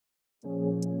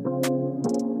You're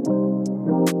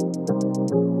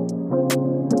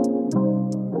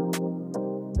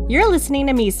listening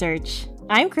to Me Search.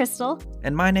 I'm Crystal.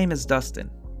 And my name is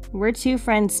Dustin. We're two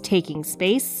friends taking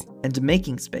space and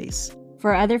making space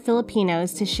for other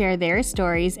Filipinos to share their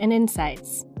stories and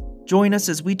insights. Join us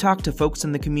as we talk to folks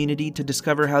in the community to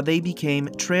discover how they became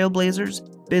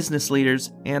trailblazers, business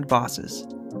leaders, and bosses.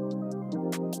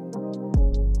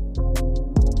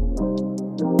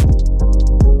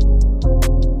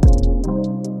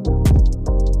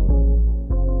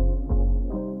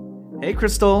 Hey,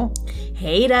 Crystal.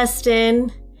 Hey,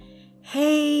 Dustin.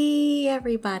 Hey,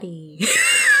 everybody.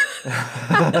 I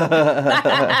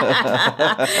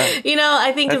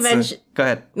think eventually... Go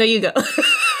ahead. No, you go.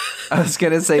 I was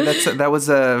going to say that was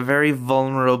a very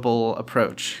vulnerable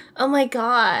approach. Oh my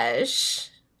gosh.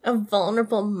 A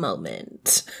vulnerable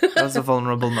moment. That was a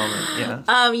vulnerable moment,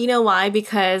 yeah. You know why?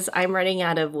 Because I'm running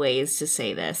out of ways to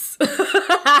say this.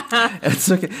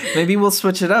 It's okay. Maybe we'll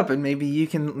switch it up and maybe you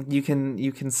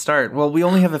can start. Well, we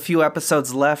only have a few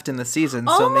episodes left in the season,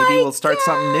 so maybe we'll start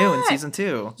something new in season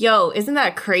 2. Yo, isn't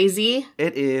that crazy?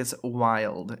 It is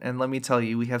wild. And let me tell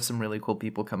you, we have some really cool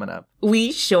people coming up.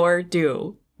 We sure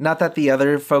do. Not that the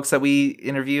other folks that we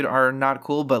interviewed are not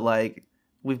cool, but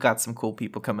we've got some cool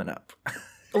people coming up.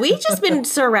 We've just been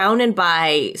surrounded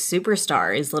by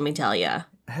superstars, let me tell you.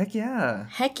 Heck yeah.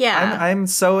 Heck yeah. I'm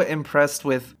so impressed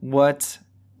with what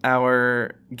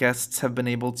our guests have been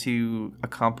able to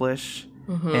accomplish.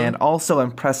 Mm-hmm. And also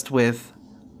impressed with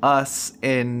us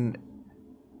in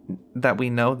that we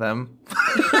know them.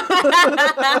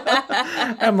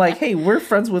 I'm like, hey, we're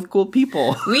friends with cool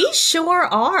people. We sure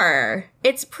are.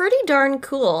 It's pretty darn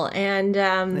cool. And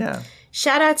yeah.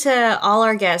 Shout out to all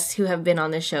our guests who have been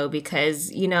on the show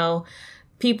because,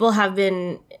 people have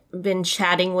been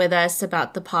chatting with us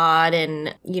about the pod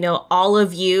and, all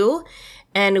of you.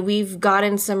 And we've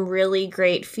gotten some really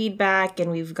great feedback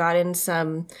and we've got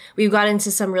into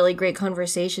some really great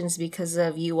conversations because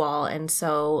of you all. And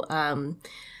so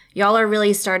y'all are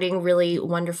really starting really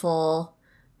wonderful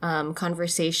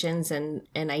conversations and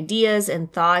ideas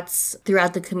and thoughts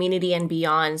throughout the community and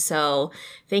beyond. So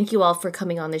thank you all for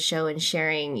coming on the show and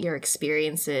sharing your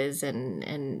experiences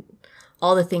and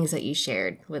all the things that you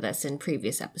shared with us in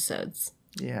previous episodes.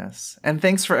 Yes. And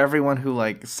thanks for everyone who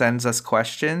sends us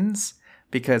questions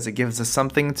because it gives us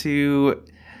something to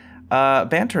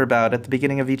banter about at the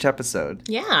beginning of each episode.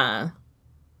 Yeah.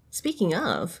 Speaking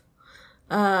of,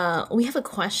 we have a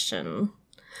question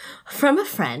from a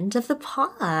friend of the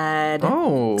pod.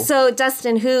 Oh. So,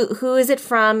 Dustin, who is it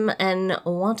from and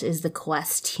what is the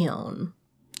question?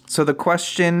 So the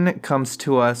question comes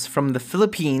to us from the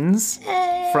Philippines,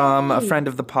 from a friend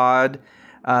of the pod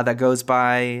that goes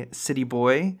by City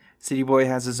Boy. City Boy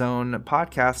has his own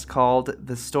podcast called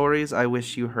The Stories I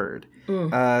Wish You Heard.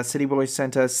 City Boy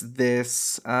sent us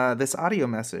this audio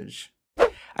message.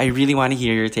 I really want to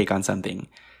hear your take on something.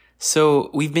 So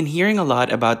we've been hearing a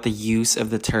lot about the use of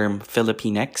the term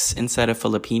Filipinx instead of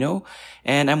Filipino,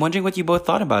 and I'm wondering what you both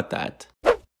thought about that.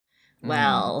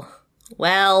 Well.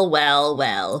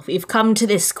 We've come to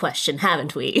this question,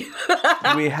 haven't we?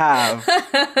 We have.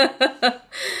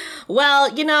 Well,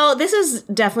 this is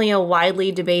definitely a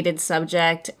widely debated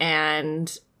subject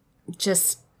and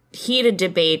just heated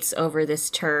debates over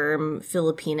this term,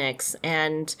 Filipinx,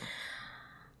 and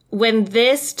when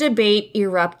this debate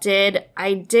erupted,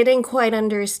 I didn't quite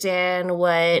understand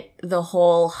what the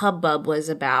whole hubbub was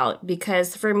about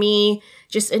because for me,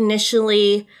 just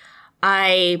initially,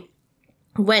 I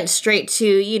went straight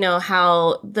to,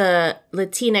 how the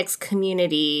Latinx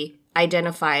community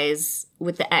identifies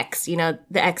with the X, the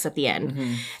X at the end.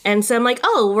 Mm-hmm. And so I'm like,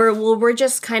 oh, we're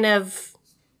just kind of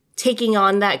taking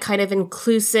on that kind of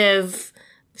inclusive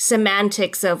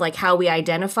semantics of how we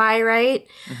identify, right?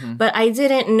 Mm-hmm. But I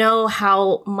didn't know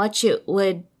how much it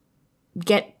would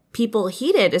get people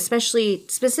heated,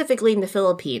 specifically in the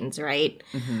Philippines, right?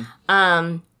 Mm-hmm.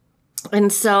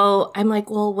 And so I'm like,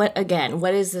 well, what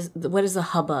is this? What is the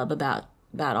hubbub about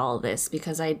all of this?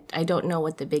 Because I don't know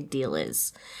what the big deal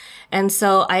is. And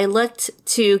so I looked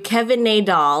to Kevin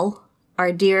Nadal,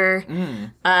 our dear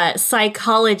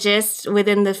psychologist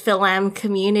within the Philam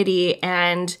community,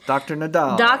 and Dr.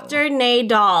 Nadal. Dr.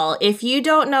 Nadal. If you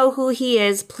don't know who he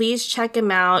is, please check him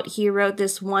out. He wrote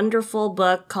this wonderful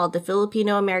book called The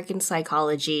Filipino-American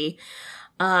Psychology.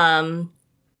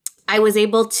 I was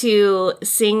able to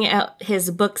sing at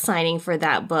his book signing for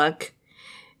that book,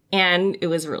 and it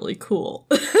was really cool.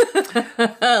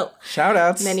 Shout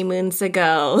outs. Many moons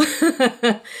ago.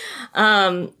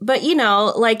 But,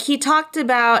 he talked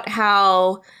about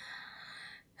how,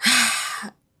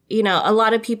 a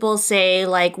lot of people say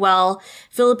like, well,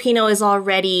 Filipino is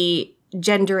already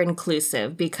gender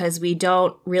inclusive because we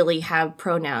don't really have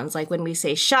pronouns. Like when we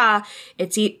say siya,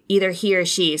 it's either he or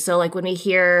she. So like when we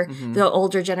hear the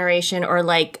older generation or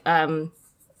like,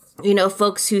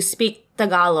 folks who speak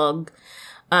Tagalog,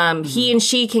 he and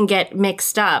she can get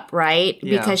mixed up, right?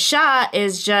 Yeah. Because siya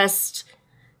is just...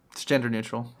 It's gender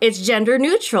neutral. It's gender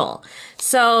neutral.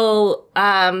 So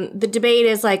the debate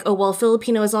is like, oh, well,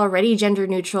 Filipino is already gender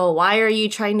neutral. Why are you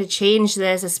trying to change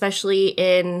this, especially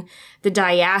in the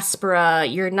diaspora?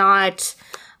 You're not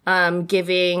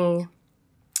giving,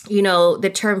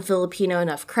 the term Filipino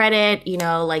enough credit.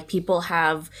 Like people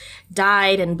have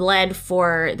died and bled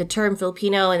for the term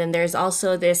Filipino. And then there's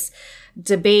also this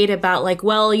debate about like,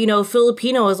 well,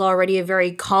 Filipino is already a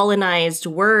very colonized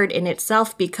word in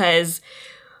itself because...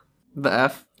 The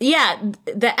F? Yeah,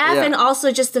 the F, Yeah. and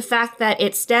also just the fact that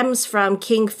it stems from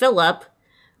King Philip.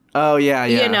 Oh, yeah.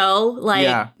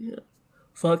 Like,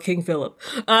 fuck King Philip.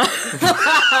 And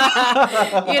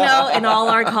all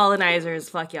our colonizers,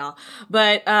 fuck y'all.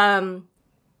 But, so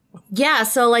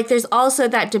like there's also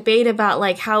that debate about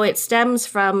like how it stems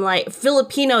from like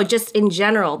Filipino just in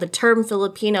general. The term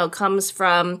Filipino comes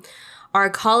from our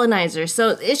colonizers.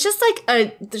 So it's just like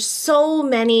there's so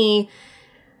many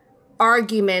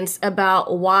arguments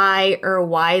about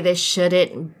why this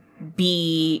shouldn't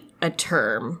be a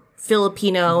term.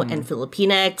 Filipino and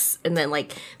Filipinx, and then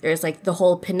like there's like the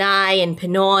whole Pinay and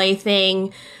Pinoy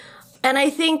thing. And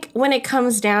I think when it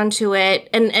comes down to it,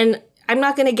 and I'm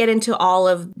not going to get into all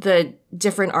of the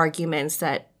different arguments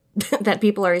that that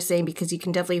people are saying because you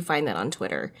can definitely find that on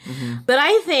Twitter. But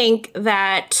I think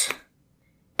that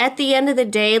at the end of the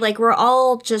day, like we're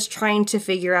all just trying to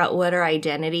figure out what our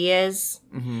identity is.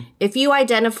 If you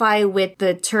identify with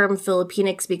the term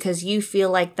Filipinx because you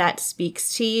feel like that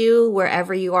speaks to you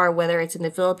wherever you are, whether it's in the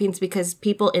Philippines, because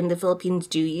people in the Philippines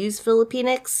do use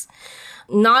Filipinx.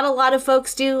 Not a lot of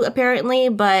folks do, apparently,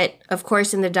 but of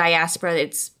course in the diaspora,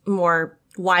 it's more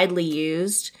widely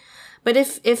used. But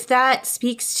if that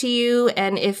speaks to you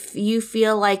and if you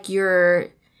feel like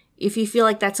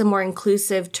that's a more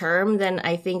inclusive term, then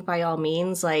I think by all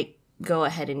means, like, go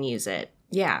ahead and use it.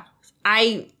 Yeah.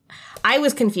 I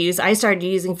was confused. I started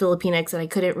using Filipinx and I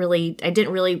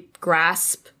didn't really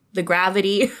grasp the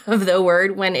gravity of the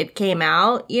word when it came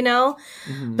out,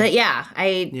 But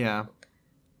yeah,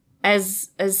 as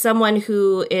someone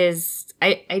who is,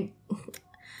 No,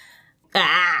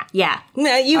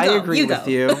 you go. I agree with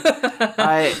you.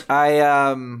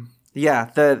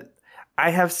 I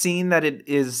have seen that it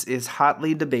is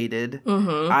hotly debated.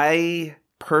 I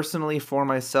personally, for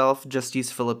myself, just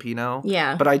use Filipino.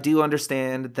 Yeah. But I do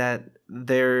understand that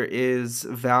there is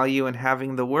value in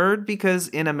having the word because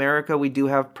in America we do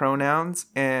have pronouns.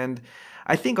 And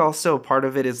I think also part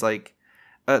of it is like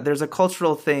there's a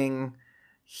cultural thing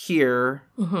here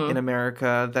in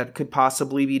America that could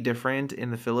possibly be different in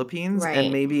the Philippines. Right.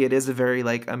 And maybe it is a very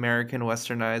like American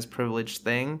westernized privileged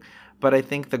thing. But I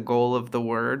think the goal of the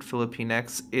word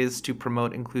Filipinx is to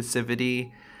promote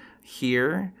inclusivity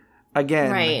here.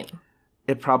 Again,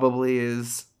 it probably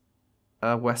is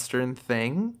a Western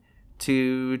thing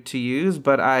to use,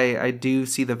 but I do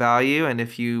see the value. And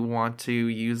if you want to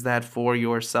use that for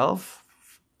yourself,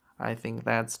 I think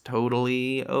that's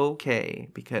totally okay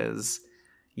because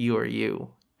you are you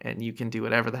and you can do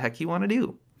whatever the heck you want to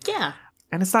do. Yeah.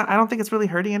 And I don't think it's really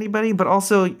hurting anybody, but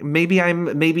also maybe I'm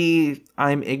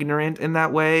ignorant in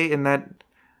that way, in that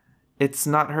it's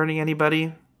not hurting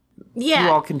anybody. Yeah.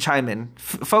 You all can chime in.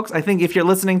 Folks, I think if you're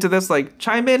listening to this, like,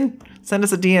 chime in, send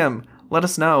us a DM. Let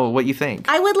us know what you think.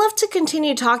 I would love to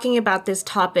continue talking about this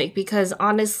topic because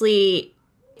honestly,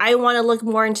 I want to look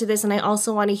more into this and I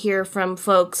also want to hear from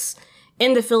folks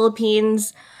in the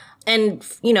Philippines and,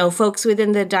 folks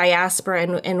within the diaspora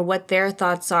and what their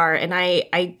thoughts are. And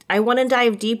I want to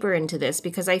dive deeper into this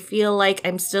because I feel like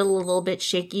I'm still a little bit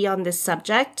shaky on this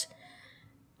subject.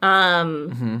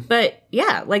 But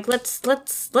yeah, like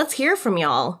let's hear from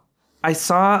y'all. I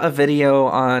saw a video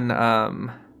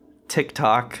on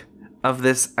TikTok of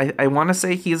this. I want to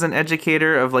say he's an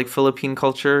educator of like Philippine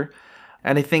culture.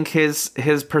 And I think his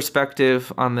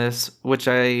perspective on this, which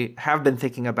I have been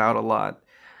thinking about a lot,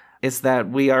 is that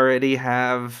we already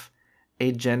have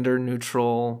a gender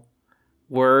neutral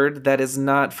word that is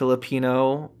not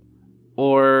Filipino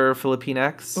or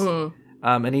Filipinx.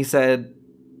 And he said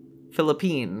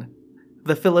Philippine,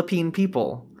 the Philippine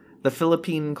people, the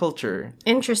Philippine culture.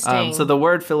 Interesting. So the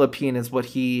word Philippine is what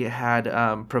he had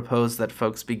proposed that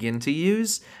folks begin to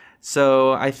use.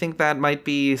 So I think that might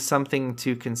be something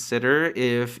to consider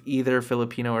if either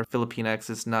Filipino or Filipinx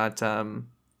is not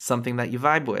something that you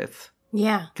vibe with.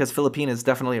 Yeah. Because Philippine is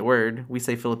definitely a word. We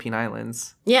say Philippine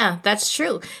Islands. Yeah, that's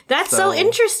true. That's so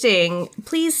interesting.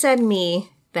 Please send me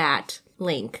that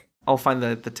link. I'll find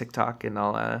the TikTok and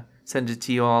I'll send it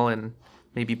to you all and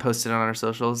maybe post it on our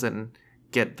socials and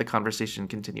get the conversation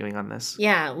continuing on this.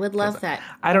 Yeah, would love that.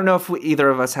 I don't know if either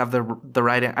of us have the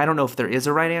right. I don't know if there is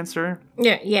a right answer.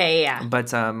 Yeah.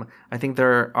 But I think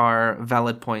there are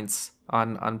valid points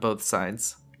on both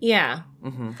sides. Yeah.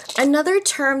 Mm-hmm. Another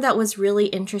term that was really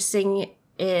interesting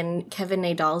in Kevin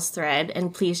Nadal's thread,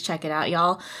 and please check it out,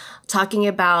 y'all, talking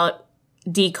about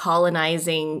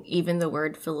decolonizing even the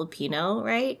word Filipino,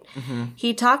 right? Mm-hmm.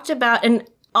 He talked about, and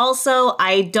also,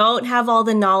 I don't have all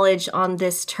the knowledge on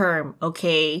this term,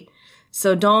 okay?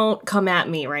 So don't come at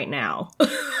me right now,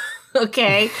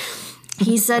 okay?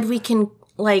 He said we can,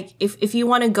 like, if you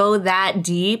want to go that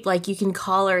deep, like, you can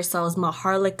call ourselves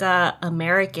Maharlika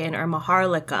American or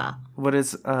Maharlika. What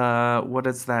does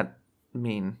that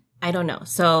mean? I don't know.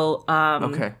 So,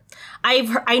 okay.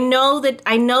 I know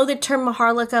the term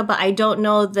Maharlika, but I don't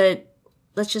know that.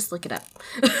 Let's just look it up.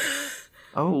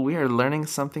 Oh, we are learning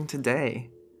something today.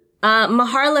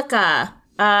 Maharlika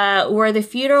were the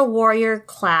feudal warrior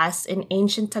class in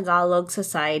ancient Tagalog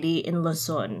society in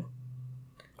Luzon.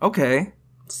 Okay.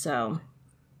 So,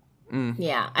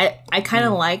 yeah, I kind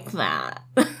of like that.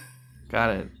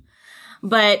 Got it.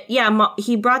 But yeah,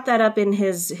 he brought that up in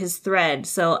his thread.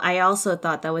 So I also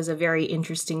thought that was a very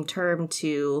interesting term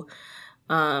to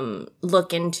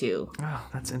look into. Oh,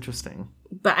 that's interesting.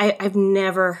 But I've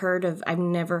never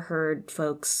heard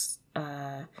folks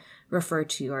refer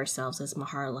to ourselves as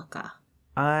Maharlika.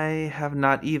 I have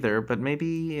not either, but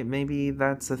maybe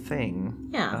that's a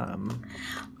thing. Yeah.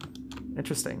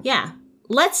 Interesting. Yeah.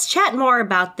 Let's chat more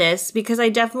about this because I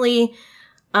definitely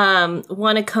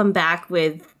want to come back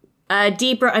with a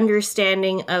deeper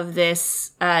understanding of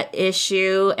this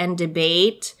issue and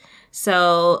debate.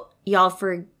 So y'all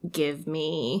forgive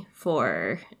me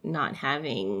for not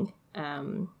having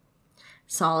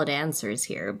solid answers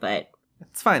here, but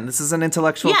it's fine. This is an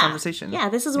intellectual conversation. Yeah,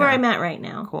 this is where I'm at right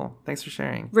now. Cool. Thanks for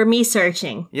sharing. We're me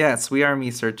searching. Yes, we are me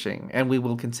searching, and we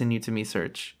will continue to me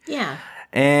search. Yeah.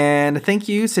 And thank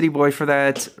you, City Boy, for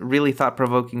that really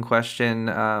thought-provoking question.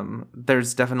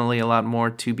 There's definitely a lot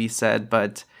more to be said,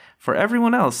 but for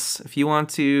everyone else, if you want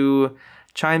to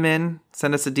chime in,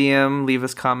 send us a DM, leave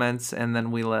us comments, and then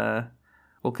we'll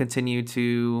continue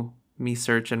to me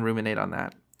search and ruminate on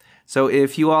that. So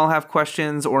if you all have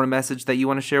questions or a message that you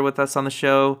want to share with us on the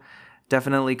show,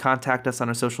 definitely contact us on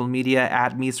our social media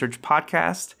at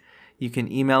MeSearchPodcast. You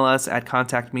can email us at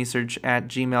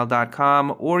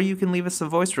contactmesearch@gmail.com, or you can leave us a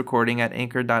voice recording at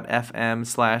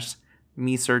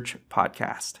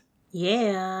anchor.fm/MeSearchPodcast.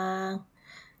 Yeah.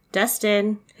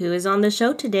 Dustin, who is on the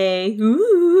show today.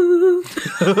 Ooh.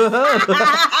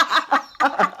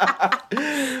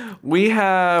 We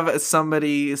have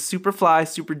somebody super fly,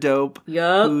 super dope,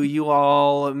 who you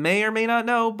all may or may not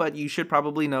know, but you should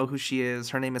probably know who she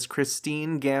is. Her name is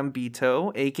Christine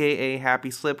Gambito, aka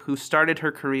Happy Slip, who started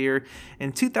her career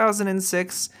in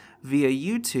 2006 via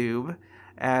YouTube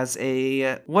as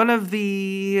one of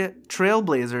the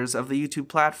trailblazers of the YouTube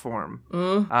platform,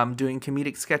 doing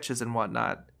comedic sketches and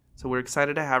whatnot. So we're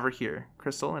excited to have her here.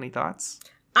 Crystal, any thoughts?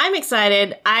 I'm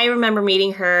excited. I remember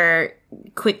meeting her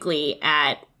quickly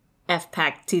at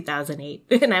FPAC 2008.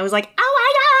 And I was like,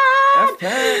 oh my God!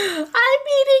 FPAC! I'm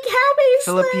meeting Happy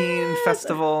Slip! Philippine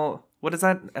Festival. What does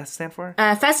that stand for?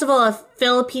 Festival of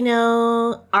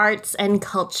Filipino Arts and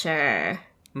Culture.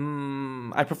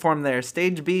 I performed there.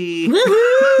 Stage B. Woohoo!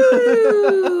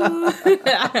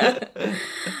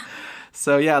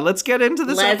 So yeah, let's get into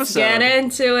this episode. Let's get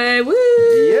into it. Woo!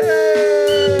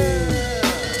 Yeah!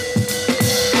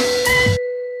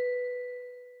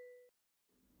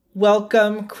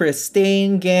 Welcome,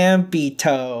 Christine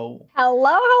Gambito.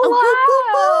 Hello.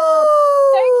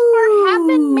 Thanks for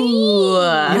having me.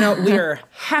 You know, we are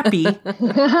happy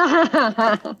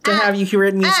to have you here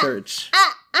at Me Search.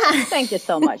 Thank you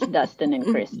so much, Dustin and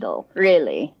Crystal.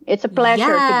 Really, it's a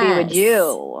pleasure to be with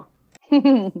you.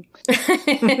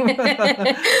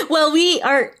 Well,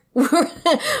 we're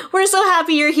so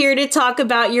happy you're here to talk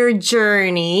about your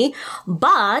journey.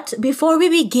 But before we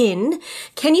begin,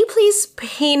 can you please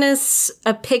paint us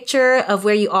a picture of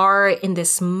where you are in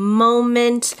this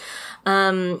moment?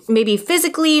 Maybe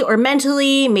physically or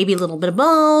mentally, maybe a little bit of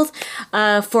both.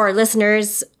 For our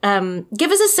listeners,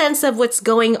 give us a sense of what's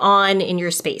going on in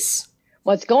your space.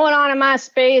 What's going on in my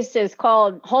space is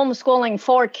called homeschooling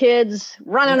 4 kids,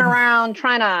 running around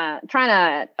trying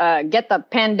to get the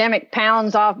pandemic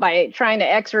pounds off by trying to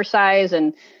exercise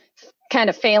and kind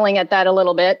of failing at that a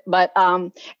little bit, but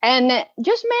and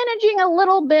just managing a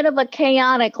little bit of a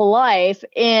chaotic life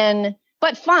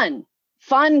but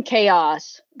fun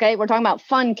chaos. Okay, we're talking about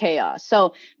fun chaos.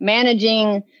 So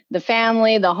managing the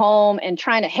family, the home, and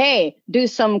trying to do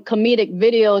some comedic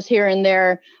videos here and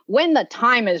there when the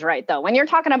time is right. Though, when you're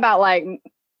talking about like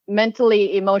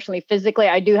mentally, emotionally, physically,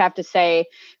 I do have to say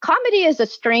comedy is a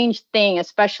strange thing,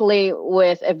 especially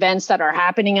with events that are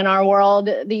happening in our world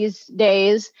these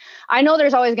days. I know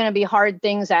there's always going to be hard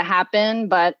things that happen,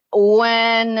 but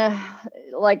when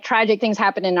like tragic things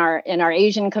happen in our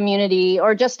Asian community,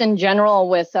 or just in general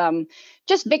with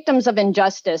just victims of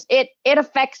injustice, it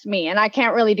affects me, and I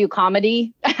can't really do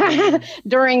comedy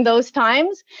during those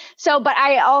times. So, but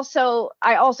I also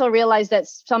realize that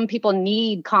some people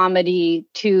need comedy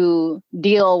to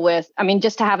deal with, I mean,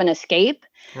 just to have an escape.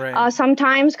 Right.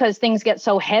 Sometimes, because things get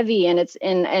so heavy,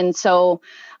 and so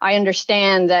I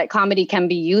understand that comedy can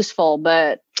be useful.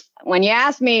 But when you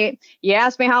ask me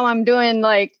how I'm doing,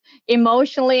 like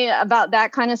emotionally about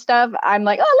that kind of stuff, I'm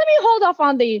like, oh, let me hold off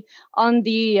on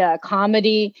the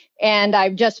comedy. And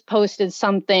I've just posted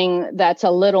something that's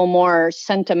a little more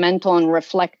sentimental and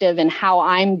reflective in how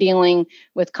I'm dealing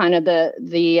with kind of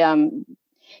the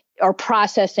or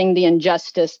processing the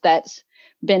injustice that's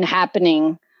been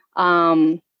happening.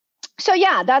 So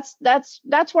yeah,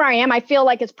 that's where I am. I feel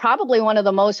like it's probably one of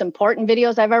the most important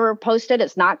videos I've ever posted.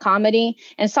 It's not comedy.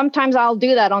 And sometimes I'll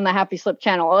do that on the Happy Slip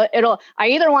channel. I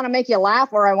either want to make you laugh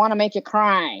or I want to make you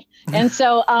cry. And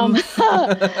so,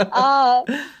 but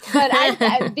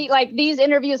like these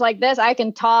interviews like this, I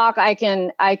can talk, I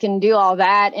can do all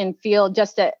that and feel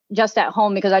just at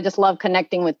home, because I just love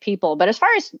connecting with people. But as far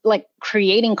as like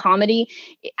creating comedy,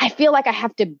 I feel like I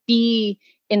have to be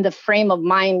in the frame of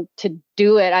mind to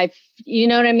do it. You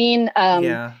know what I mean?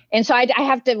 Yeah. And so I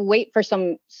have to wait for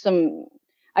some,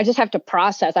 I just have to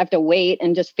process. I have to wait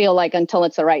and just feel like until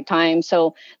it's the right time.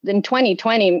 So in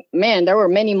 2020, man, there were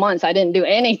many months I didn't do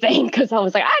anything because I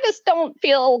was like, I just don't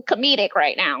feel comedic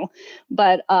right now.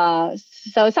 But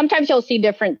so sometimes you'll see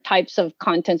different types of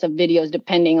contents of videos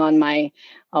depending on my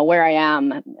where I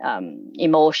am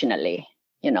emotionally.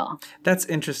 You know, that's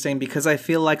interesting, because I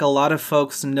feel like a lot of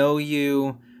folks know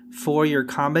you for your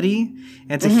comedy,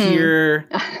 and to hear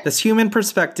this human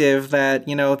perspective that,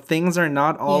 you know, things are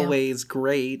not always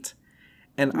great,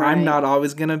 and right. I'm not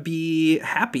always going to be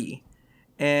happy,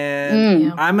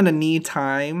 and I'm going to need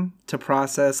time to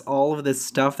process all of this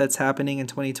stuff that's happening in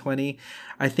 2020.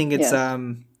 I think it's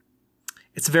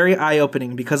very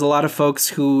eye-opening, because a lot of folks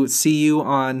who see you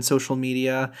on social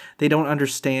media, they don't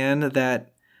understand that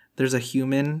there's a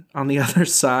human on the other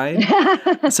side.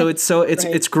 So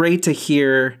it's great to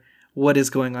hear what is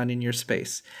going on in your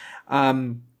space.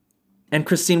 And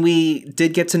Christine, we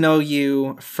did get to know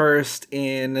you first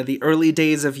in the early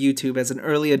days of YouTube as an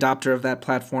early adopter of that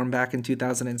platform back in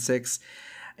 2006.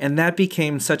 And that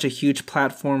became such a huge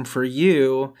platform for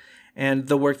you. And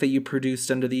the work that you produced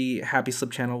under the Happy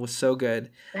Slip channel was so good.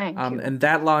 Thank you. And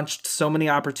that launched so many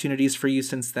opportunities for you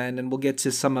since then. And we'll get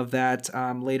to some of that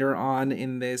later on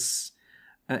in this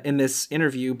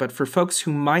interview. But for folks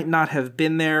who might not have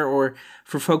been there, or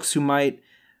for folks who might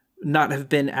not have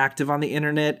been active on the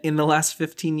internet in the last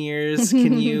 15 years,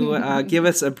 can you give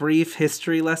us a brief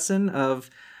history lesson of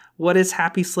what is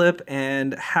Happy Slip,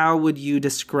 and how would you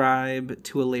describe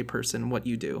to a layperson what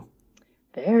you do?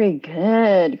 Very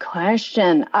good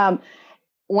question.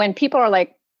 When people are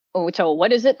like, "Oh, so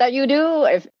what is it that you do?"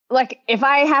 If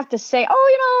I have to say,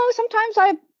 "Oh, sometimes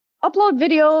I upload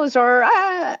videos," or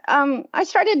I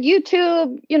started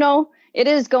YouTube, it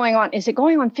is going on. Is it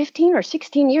going on 15 or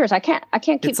 16 years? I can't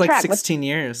keep track. It's like 16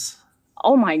 years.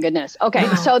 Oh my goodness. Okay.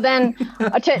 Wow. So then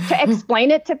to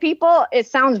explain it to people, it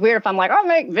sounds weird if I'm like, I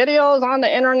make videos on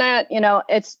the internet.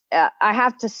 It's, I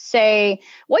have to say,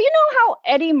 well, you know how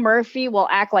Eddie Murphy will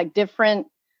act like different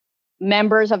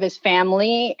members of his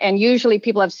family. And usually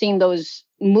people have seen those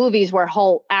movies where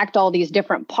he'll act all these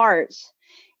different parts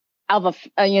of a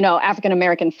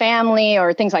African-American family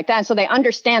or things like that. And so they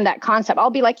understand that concept. I'll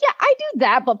be like, yeah, I do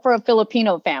that, but for a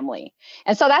Filipino family.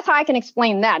 And so that's how I can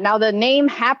explain that. Now, the name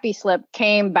Happy Slip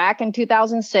came back in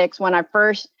 2006 when I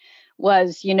first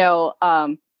was,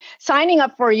 signing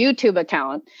up for a YouTube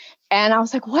account. And I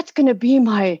was like, what's going to be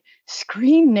my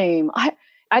screen name? I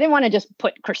didn't want to just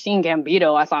put Christine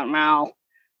Gambito. I thought, wow,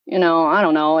 I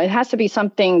don't know. It has to be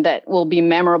something that will be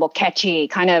memorable, catchy,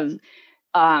 kind of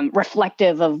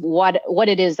reflective of what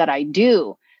it is that I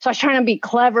do. So I was trying to be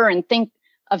clever and think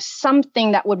of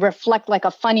something that would reflect like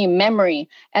a funny memory.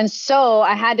 And so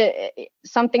I had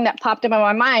something that popped up in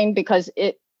my mind because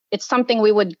it it's something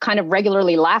we would kind of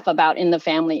regularly laugh about in the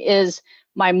family. Is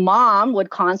my mom would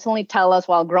constantly tell us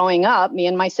while growing up, me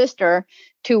and my sister,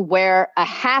 to wear a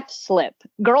half slip.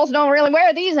 Girls don't really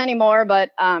wear these anymore,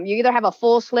 but you either have a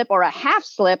full slip or a half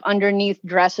slip underneath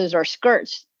dresses or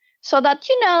skirts, so that,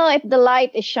 if the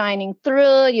light is shining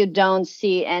through, you don't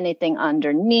see anything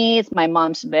underneath. My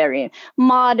mom's very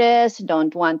modest,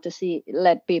 don't want to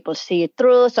let people see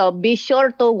through. So be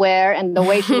sure to wear, and the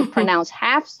way she pronounced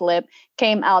half slip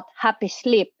came out happy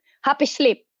sleep. Happy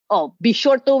sleep. Oh, be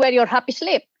sure to wear your happy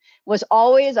sleep was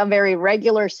always a very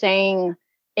regular saying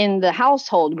in the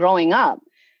household growing up.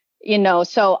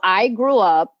 So I grew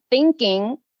up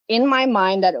thinking in my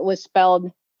mind that it was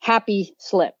spelled happy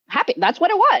slip. Happy, that's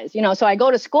what it was. So I go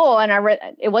to school, and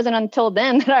it wasn't until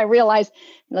then that I realized,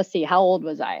 let's see, how old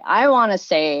was I? I want to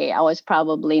say I was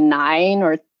probably 9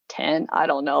 or 10. I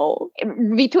don't know.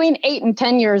 Between 8 and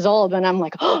 10 years old. And I'm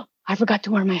like, oh, I forgot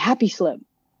to wear my happy slip.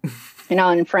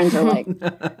 And friends are like,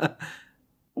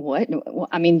 what?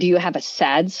 I mean, do you have a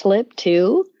sad slip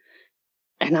too?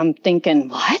 And I'm thinking,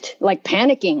 what? Like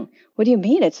panicking. What do you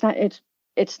mean? It's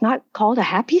not called a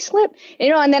happy slip.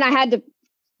 And then I had to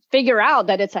figure out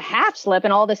that it's a half slip.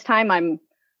 And all this time I'm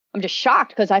just shocked,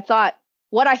 because I thought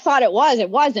what I thought it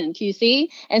wasn't, you see?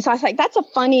 And so I was like, that's a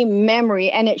funny memory.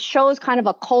 And it shows kind of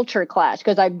a culture clash,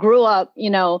 because I grew up,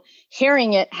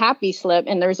 hearing it happy slip,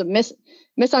 and there's a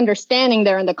misunderstanding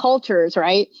there in the cultures,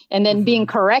 right? And then being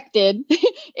corrected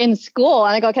in school.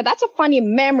 And I go, okay, that's a funny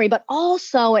memory, but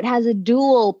also it has a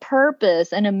dual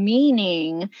purpose and a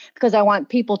meaning, because I want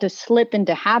people to slip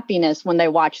into happiness when they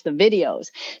watch the videos.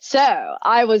 So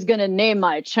I was going to name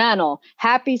my channel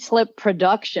Happy Slip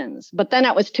Productions, but then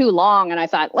it was too long. And I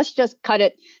thought, let's just cut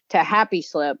it to Happy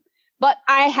Slip. But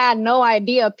I had no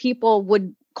idea people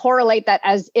would correlate that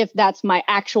as if that's my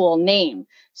actual name.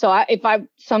 So if I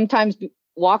sometimes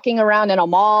walking around in a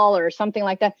mall or something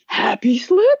like that, happy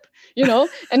slip,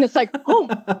 and it's like, oh,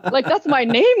 like that's my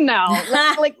name now.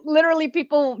 Like literally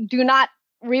people do not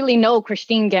really know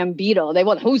Christine Gambito. They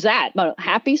want, who's that? But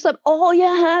happy slip. Oh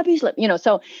yeah, happy slip.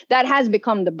 So that has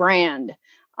become the brand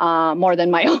more than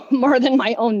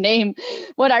my own name.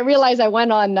 When I realized, I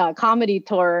went on a comedy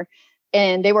tour,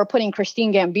 and they were putting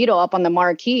Christine Gambito up on the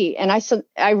marquee. And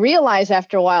I realized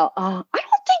after a while, I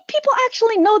don't think people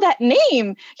actually know that name.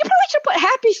 You probably should put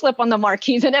Happy Slip on the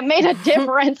marquees. And it made a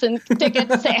difference in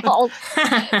ticket sales.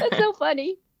 That's so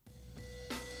funny.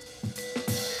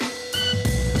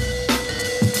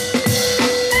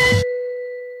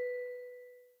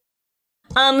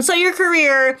 So your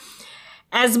career,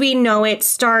 as we know it,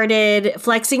 started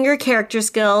flexing your character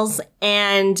skills.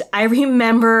 And I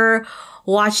remember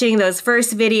watching those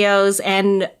first videos,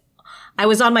 and I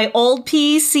was on my old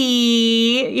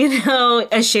PC,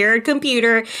 a shared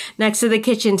computer next to the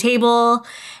kitchen table,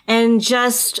 and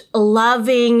just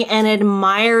loving and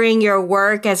admiring your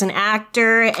work as an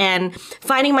actor and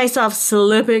finding myself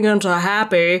slipping into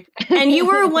happy. And you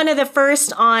were one of the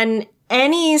first on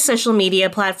any social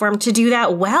media platform to do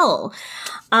that well.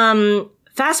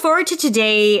 Fast forward to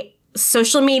today,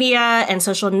 social media and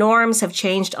social norms have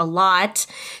changed a lot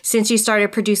since you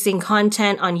started producing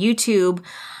content on YouTube.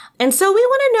 And so we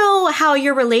want to know how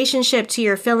your relationship to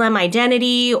your film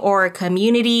identity or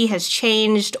community has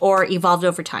changed or evolved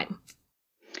over time.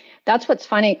 That's what's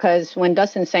funny, because when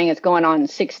Dustin's saying it's going on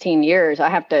 16 years, I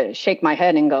have to shake my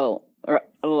head and go,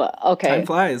 okay. Time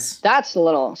flies. That's a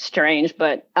little strange,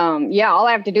 but all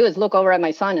I have to do is look over at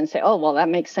my son and say, oh, well, that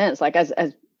makes sense. Like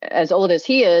as old as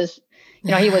he is,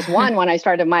 he was 1 when I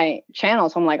started my channel.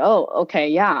 So I'm like, oh, okay,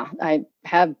 yeah, I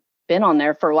have been on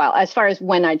there for a while as far as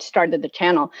when I started the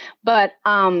channel. But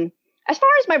as far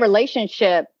as my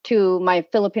relationship to my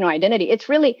Filipino identity,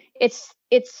 it's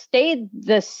stayed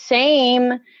the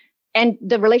same. And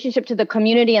the relationship to the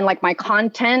community and like my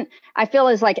content, I feel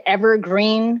is like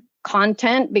evergreen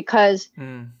content, because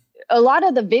a lot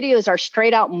of the videos are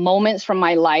straight out moments from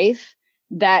my life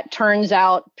that turns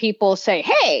out people say,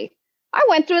 hey, I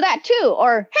went through that too.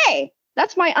 Or, hey,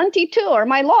 that's my auntie too, or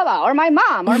my lola, or my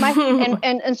mom, or my,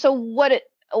 and so what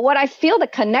I feel the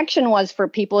connection was for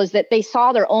people is that they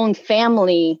saw their own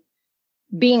family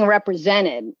being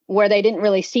represented where they didn't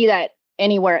really see that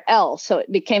anywhere else. So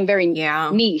it became very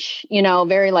niche,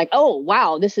 very like, oh,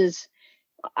 wow,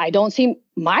 I don't see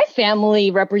my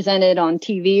family represented on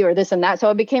TV or this and that.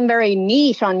 So it became very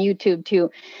niche on YouTube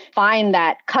to find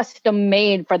that custom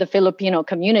made for the Filipino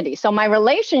community. So my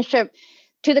relationship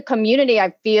to the community,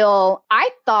 I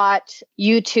thought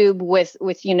YouTube with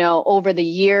over the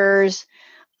years,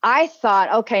 I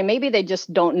thought, okay, maybe they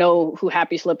just don't know who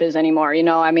Happy Slip is anymore.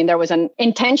 There was an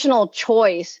intentional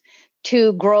choice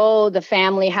to grow the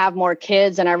family, have more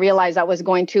kids. And I realized that was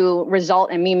going to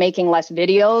result in me making less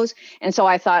videos. And so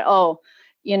I thought,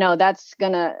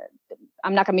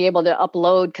 I'm not going to be able to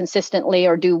upload consistently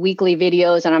or do weekly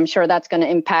videos. And I'm sure that's going to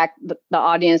impact the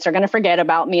audience. They're going to forget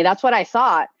about me. That's what I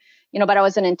thought, but it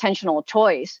was an intentional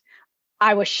choice.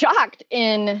 I was shocked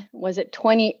was it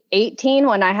 2018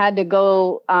 when I had to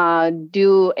go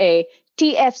do a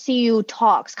TFCU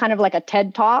Talks, kind of like a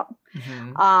TED Talk,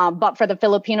 but for the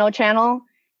Filipino channel.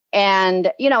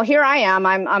 And, here I am,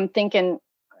 I'm thinking,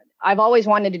 I've always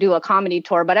wanted to do a comedy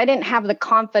tour, but I didn't have the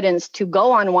confidence to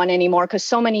go on one anymore because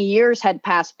so many years had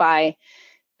passed by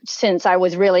since I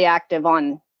was really active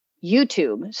on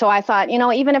YouTube. So I thought,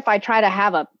 even if I try to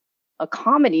have a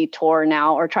comedy tour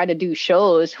now or try to do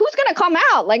shows, who's going to come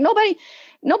out? Like nobody's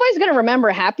going to remember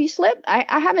Happy Slip.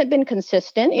 I haven't been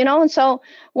consistent, and so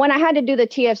when I had to do the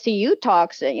TFCU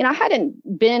Talks, I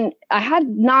had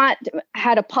not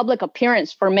had a public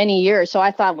appearance for many years. So I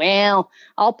thought, well,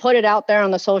 I'll put it out there on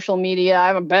the social media.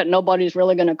 I bet nobody's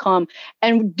really going to come.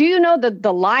 And do you know that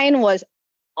the line was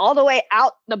all the way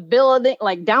out the building,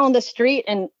 like down the street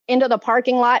and into the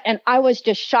parking lot. And I was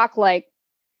just shocked, like,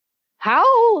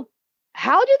 how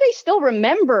do they still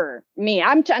remember me?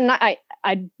 I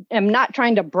am not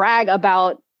trying to brag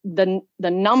about the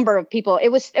number of people. It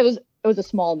was a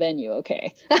small venue.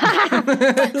 Okay.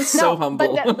 So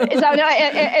humble.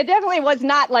 It definitely was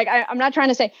not like, I'm not trying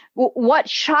to say what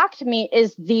shocked me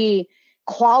is the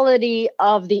quality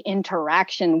of the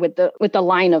interaction with the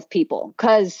line of people.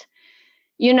 Cause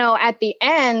at the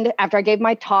end, after I gave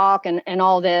my talk and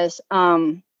all this,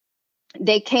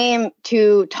 they came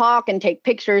to talk and take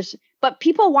pictures, but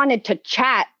people wanted to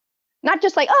chat, not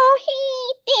just like,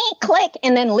 click,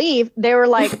 and then leave. They were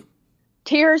like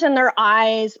tears in their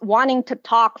eyes, wanting to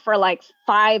talk for like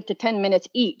 5 to 10 minutes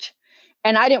each.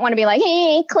 And I didn't want to be like,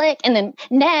 hey, click, and then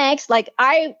next. Like,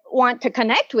 I want to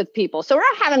connect with people. So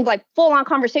we're having like full on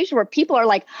conversation where people are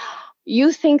like,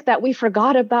 you think that we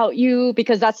forgot about you,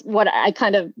 because that's what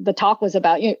the talk was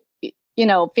about.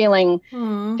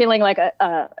 Feeling like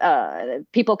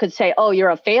people could say, oh, you're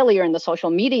a failure in the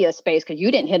social media space because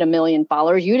you didn't hit 1 million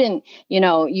followers. You didn't,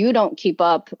 you don't keep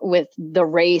up with the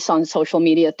race on social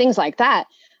media, things like that.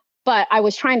 But I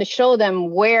was trying to show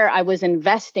them where I was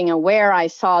investing and where I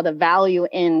saw the value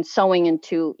in sowing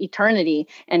into eternity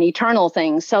and eternal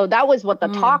things. So that was what the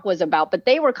talk was about. But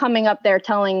they were coming up there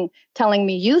telling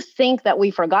me, you think that we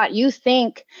forgot,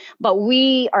 but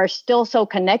we are still so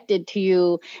connected to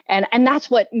you. And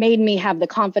that's what made me have the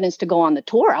confidence to go on the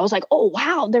tour. I was like, oh,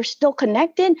 wow, they're still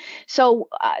connected. So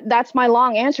that's my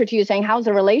long answer to you saying, how's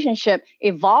the relationship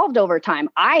evolved over time?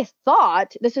 I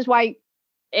thought this is why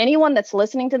anyone that's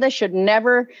listening to this should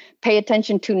never pay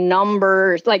attention to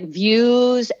numbers like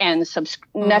views and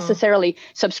necessarily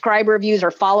subscriber views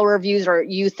or follower views, or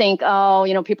you think,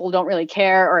 people don't really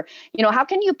care, or, how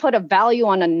can you put a value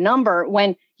on a number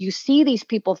when you see these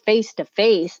people face to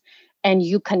face and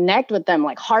you connect with them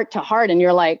like heart to heart, and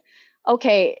you're like,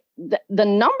 okay, the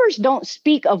numbers don't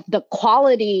speak of the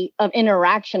quality of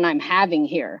interaction I'm having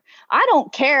here. I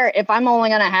don't care if I'm only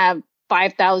going to have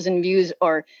 5,000 views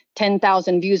or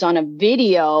 10,000 views on a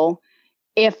video,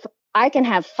 if I can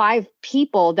have 5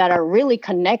 people that are really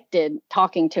connected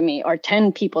talking to me, or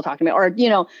 10 people talking to me, or,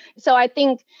 so I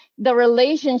think the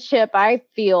relationship, I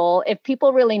feel, if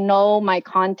people really know my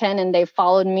content and they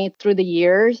followed me through the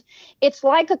years, it's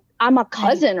like I'm a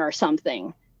cousin or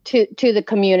something to the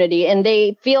community. And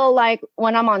they feel like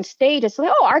when I'm on stage, it's like,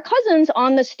 oh, our cousin's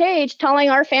on the stage telling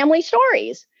our family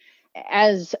stories.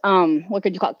 As what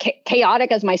could you call it?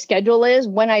 Chaotic as my schedule is,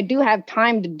 when I do have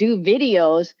time to do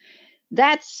videos,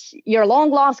 that's your long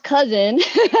lost cousin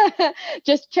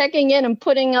just checking in and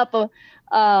putting up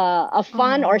a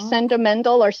fun or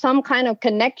sentimental or some kind of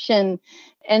connection.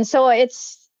 And so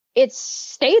it's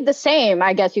stayed the same,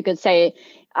 I guess you could say.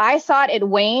 I thought it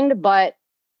waned, but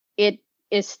it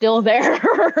is still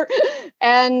there.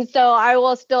 And so I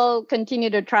will still continue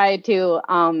to try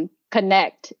to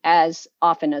connect as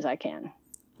often as I can.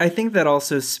 I think that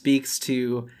also speaks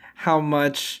to how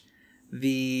much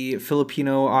the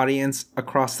Filipino audience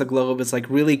across the globe is like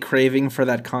really craving for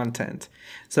that content.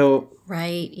 So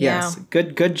right, yeah. Yes,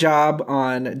 good job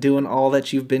on doing all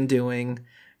that you've been doing.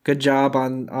 Good job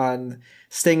on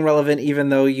staying relevant, even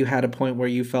though you had a point where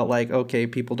you felt like, okay,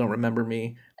 people don't remember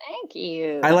me. Thank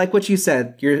you. I like what you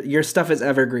said. Your stuff is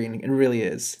evergreen. It really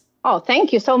is. Oh,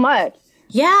 thank you so much.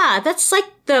 Yeah, that's like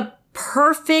the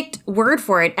perfect word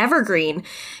for it, evergreen.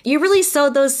 You really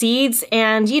sowed those seeds,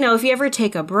 and if you ever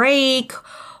take a break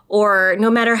or no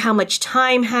matter how much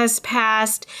time has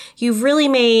passed, you've really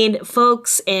made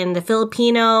folks in the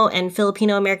Filipino and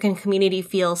Filipino American community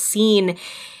feel seen.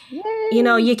 Yay. You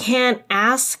know, you can't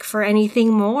ask for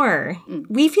anything more.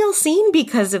 We feel seen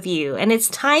because of you, and it's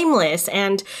timeless,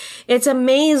 and it's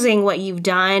amazing what you've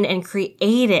done and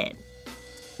created.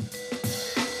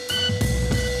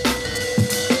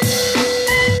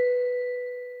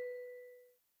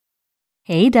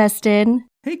 Hey, Dustin.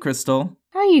 Hey, Crystal.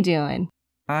 How you doing?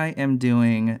 I am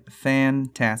doing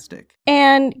fantastic.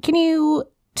 And can you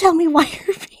tell me why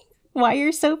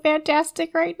you're so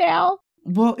fantastic right now?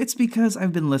 Well, it's because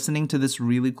I've been listening to this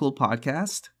really cool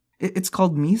podcast. It's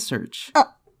called Me Search.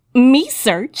 Me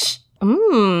Search?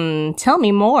 Tell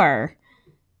me more.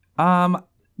 Well,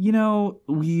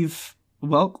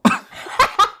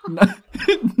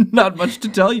 not much to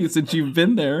tell you since you've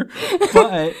been there,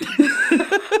 but...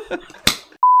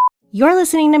 You're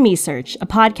listening to Me Search, a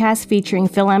podcast featuring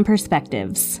Philam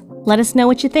perspectives. Let us know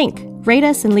what you think. Rate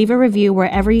us and leave a review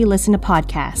wherever you listen to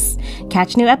podcasts.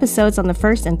 Catch new episodes on the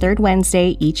first and third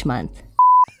Wednesday each month.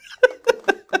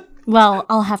 Well,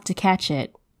 I'll have to catch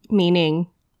it, meaning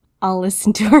I'll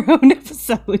listen to our own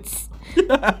episodes.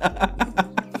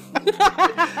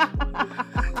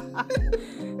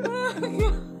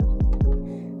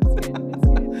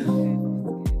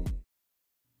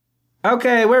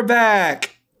 Okay, we're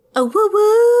back. Oh, woo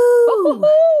woo!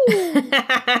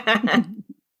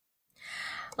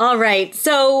 All right,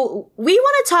 so we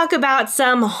want to talk about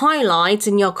some highlights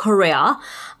in your career.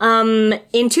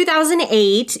 In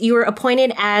 2008, you were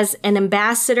appointed as an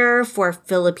ambassador for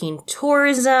Philippine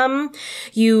tourism.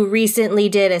 You recently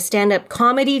did a stand-up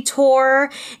comedy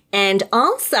tour, and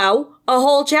also a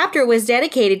whole chapter was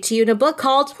dedicated to you in a book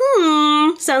called,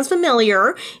 sounds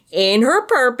familiar, In Her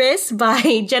Purpose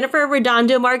by Jennifer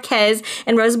Redondo Marquez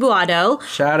and Rose Buado.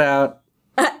 Shout out.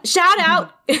 Shout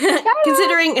out.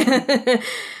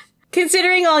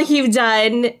 Considering all you've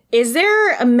done, is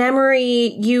there a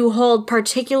memory you hold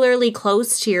particularly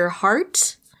close to your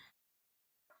heart?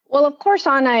 Well, of course,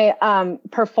 on a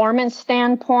performance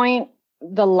standpoint,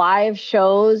 the live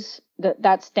shows,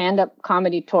 that stand-up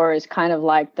comedy tour is kind of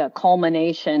like the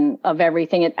culmination of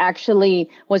everything. It actually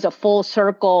was a full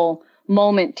circle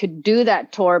moment to do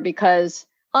that tour because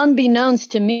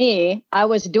unbeknownst to me, I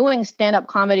was doing stand-up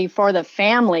comedy for the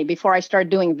family before I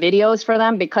started doing videos for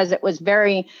them because it was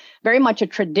very, very much a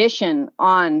tradition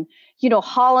on,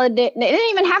 holiday. It didn't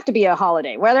even have to be a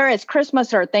holiday, whether it's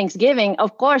Christmas or Thanksgiving.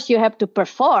 Of course, you have to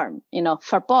perform,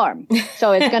 perform.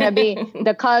 So it's going to be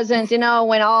the cousins,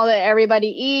 when everybody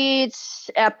eats.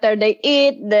 After they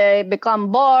eat, they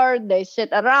become bored. They sit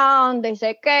around. They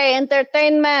say, okay,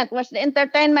 entertainment. What's the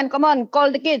entertainment? Come on,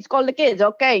 call the kids.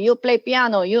 Okay, you play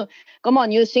piano. Come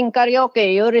on, you sing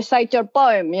karaoke, you recite your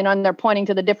poem, and they're pointing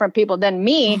to the different people. Then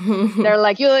me, they're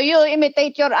like, you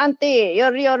imitate your auntie,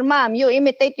 your mom, you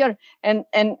imitate your, and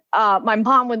my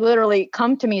mom would literally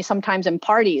come to me sometimes in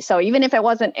parties. So even if it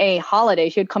wasn't a holiday,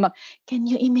 she would come up, can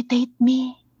you imitate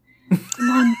me? Come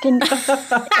on,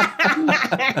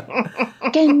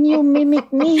 can you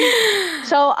mimic me?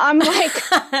 So I'm like,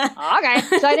 okay.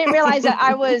 So I didn't realize that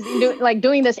I was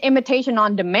doing this imitation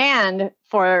on demand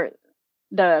for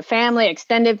the family,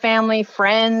 extended family,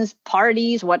 friends,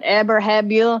 parties, whatever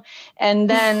have you. And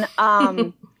then,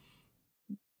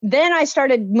 then I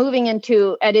started moving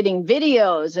into editing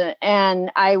videos,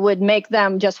 and I would make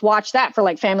them just watch that for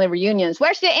like family reunions.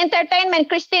 Where's the entertainment?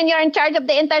 Christine, you're in charge of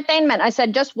the entertainment. I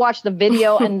said, just watch the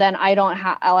video. And then I don't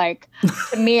have, to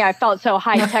me, I felt so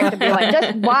high tech to be like,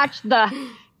 just watch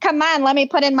come on, let me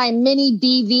put in my mini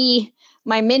DV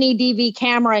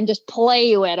camera and just play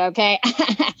you it, okay?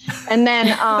 And then,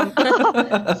 well,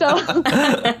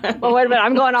 wait a minute,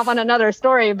 I'm going off on another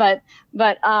story, but,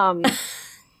 what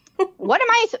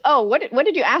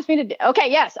did you ask me to do? Okay,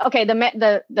 yes, okay,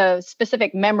 the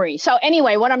specific memory. So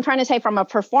anyway, what I'm trying to say from a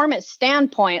performance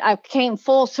standpoint, I came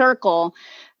full circle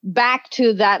back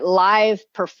to that live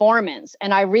performance,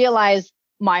 and I realized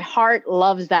my heart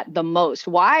loves that the most.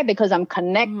 Why? Because I'm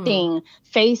connecting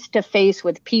face to face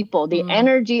with people. The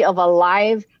energy of a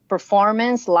live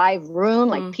performance, live room,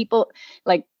 like people,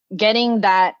 like getting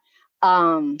that,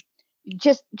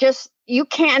 just you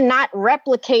cannot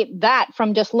replicate that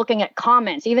from just looking at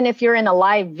comments, even if you're in a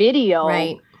live video.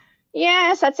 Right.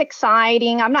 Yes, that's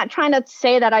exciting. I'm not trying to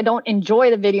say that I don't enjoy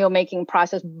the video making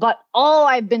process, but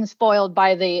I've been spoiled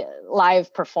by the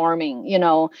live performing,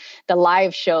 the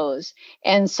live shows.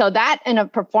 And so that in a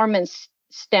performance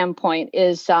standpoint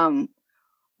is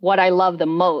what I love the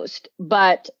most.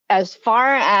 But as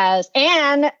far as,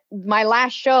 and my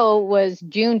last show was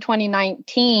June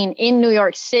 2019 in New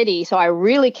York City. So I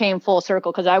really came full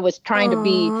circle because I was trying to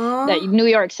be that New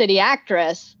York City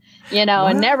actress, you know,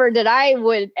 and never did I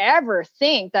would ever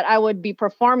think that I would be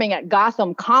performing at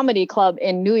Gotham Comedy Club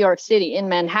in New York City, in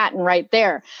Manhattan, right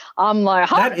there. I'm like,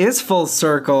 that is full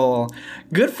circle.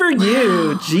 Good for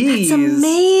you. Jeez. That's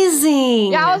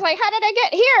amazing. Yeah, I was like, how did I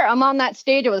get here? I'm on that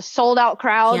stage. It was a sold out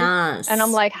crowd. Yes. And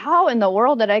I'm like, how in the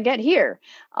world did I get here?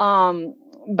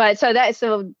 But so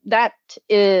that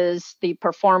is the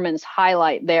performance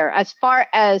highlight there. As far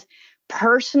as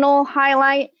personal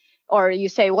highlight, or you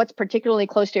say what's particularly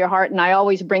close to your heart, and I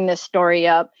always bring this story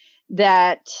up,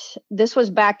 that this was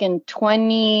back in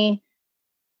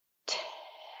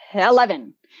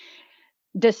 2011.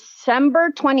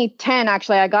 December 2010,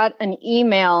 actually, I got an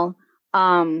email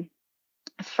from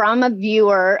a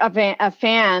viewer, a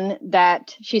fan,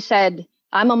 that she said,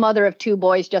 I'm a mother of 2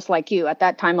 boys just like you. At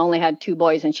that time, I only had 2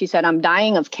 boys. And she said, I'm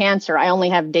dying of cancer. I only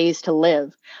have days to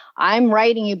live. I'm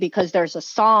writing you because there's a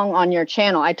song on your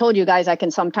channel. I told you guys I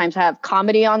can sometimes have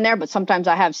comedy on there, but sometimes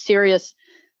I have serious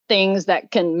things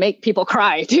that can make people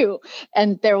cry too.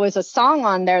 And there was a song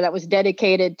on there that was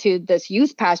dedicated to this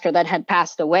youth pastor that had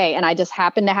passed away. And I just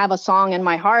happened to have a song in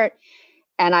my heart,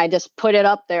 and I just put it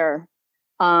up there.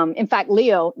 In fact,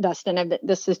 Leo, Dustin,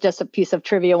 this is just a piece of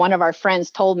trivia. One of our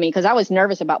friends told me, because I was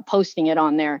nervous about posting it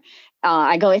on there.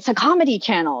 I go, it's a comedy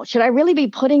channel. Should I really be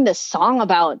putting this song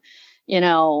about, you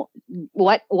know,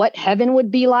 what heaven would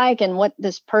be like and what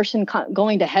this person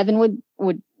going to heaven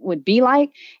would be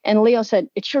like? And Leo said,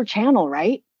 it's your channel,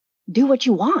 right? Do what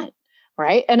you want,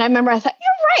 right? And I remember I thought,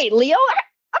 you're right, Leo.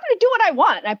 I'm going to do what I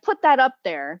want. And I put that up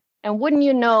there. And wouldn't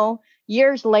you know,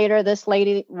 years later, this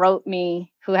lady wrote me,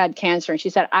 who had cancer, and she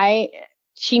said,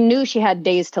 she knew she had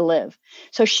days to live.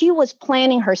 So she was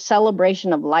planning her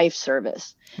celebration of life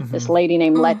service, this lady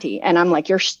named Letty. And I'm like,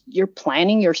 you're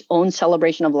planning your own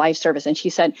celebration of life service. And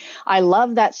she said, I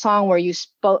love that song where you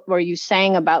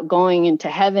sang about going into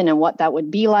heaven and what that would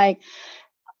be like.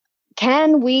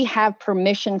 Can we have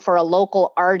permission for a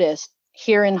local artist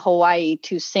here in Hawaii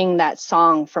to sing that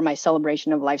song for my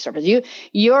celebration of life service?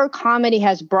 Your comedy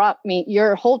has brought me,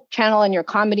 your whole channel and your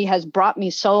comedy has brought me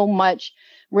so much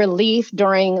relief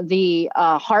during the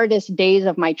hardest days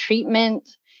of my treatment.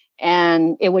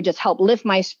 And it would just help lift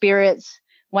my spirits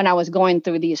when I was going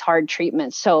through these hard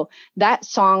treatments. So that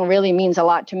song really means a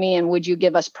lot to me. And would you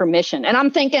give us permission? And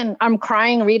I'm thinking, I'm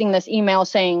crying reading this email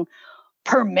saying,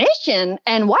 permission?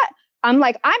 And what? I'm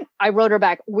like, I wrote her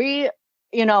back. We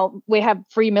have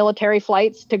free military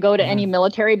flights to go to any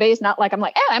military base. Not like I'm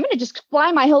like, I'm going to just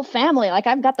fly my whole family. Like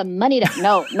I've got the money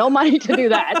to, no money to do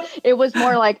that. It was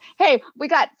more like, hey, we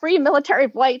got free military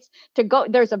flights to go.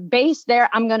 There's a base there.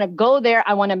 I'm going to go there.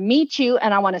 I want to meet you.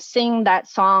 And I want to sing that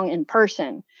song in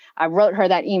person. I wrote her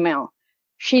that email.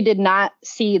 She did not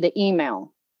see the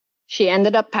email. She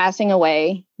ended up passing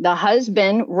away. The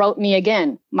husband wrote me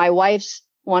again. My wife's,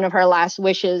 one of her last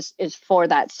wishes is for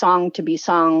that song to be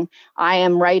sung. I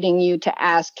am writing you to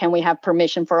ask, can we have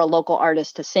permission for a local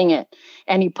artist to sing it?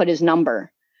 And he put his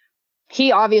number.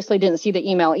 He obviously didn't see the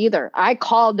email either. I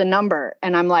called the number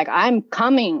and I'm like, I'm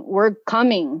coming. We're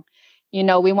coming. We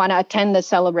want to attend the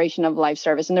celebration of life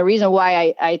service. And the reason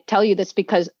why I tell you this,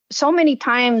 because so many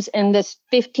times in this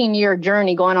 15-year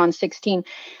journey, going on 16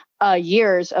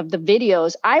 years of the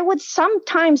videos, I would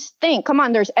sometimes think, come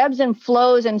on, there's ebbs and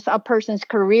flows in a person's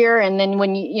career. And then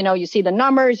when you see the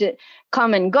numbers, it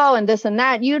come and go and this and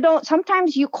that,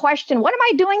 sometimes you question, what am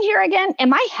I doing here again?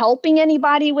 Am I helping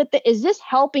anybody with it? Is this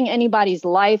helping anybody's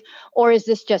life? Or is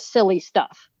this just silly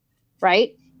stuff?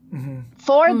 Right?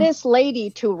 For this lady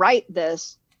to write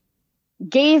this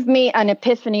gave me an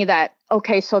epiphany that,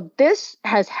 okay, so this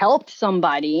has helped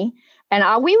somebody.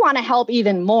 And we want to help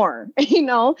even more.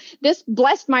 This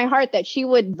blessed my heart that she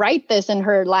would write this in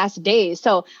her last days.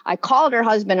 So I called her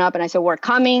husband up and I said, we're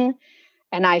coming.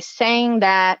 And I sang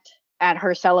that at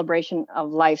her celebration of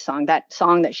life song, that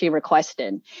song that she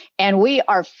requested. And we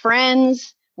are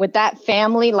friends with that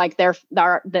family. Like they're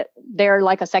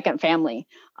like a second family.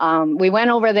 We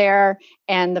went over there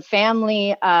and the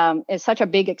family is such a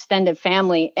big extended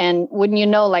family. And wouldn't you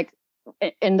know, like,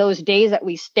 in those days that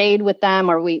we stayed with them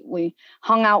or we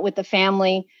hung out with the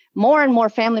family, more and more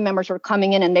family members were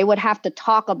coming in and they would have to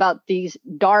talk about these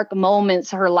dark moments,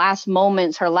 her last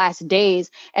days.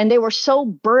 And they were so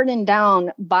burdened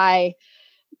down by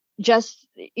just,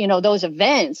 those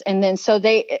events. And then so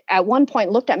they at one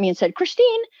point looked at me and said,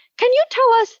 Christine, can you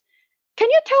tell us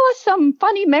some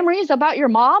funny memories about your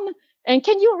mom? And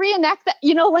can you reenact that?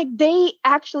 Like they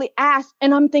actually asked.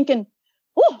 And I'm thinking,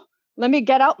 oh, let me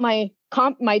get out my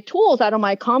tools out of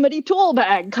my comedy tool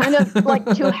bag, kind of like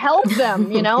to help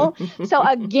them, you know? So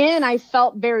again, I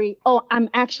felt very, I'm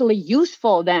actually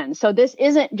useful then. So this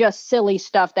isn't just silly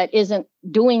stuff that isn't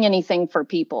doing anything for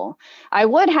people. I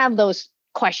would have those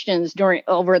questions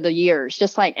over the years,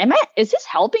 just like, is this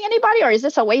helping anybody, or is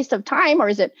this a waste of time, or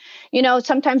is it, you know,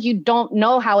 sometimes you don't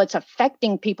know how it's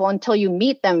affecting people until you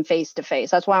meet them face to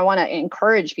face. That's why I want to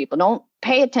encourage people, don't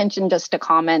pay attention just to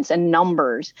comments and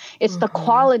numbers. It's the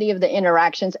quality of the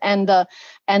interactions and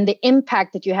the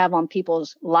impact that you have on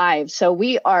people's lives. So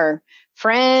we are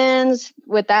friends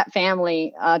with that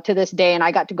family to this day. And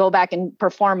I got to go back and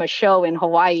perform a show in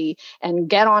Hawaii and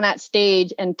get on that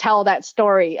stage and tell that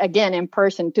story again in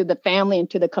person to the family and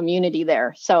to the community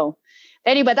there. So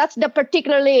anyway, that's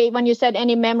particularly, when you said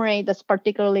any memory that's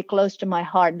particularly close to my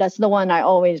heart, that's the one I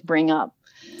always bring up.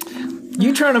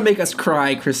 You trying to make us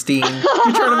cry, Christine.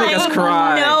 You're trying to make us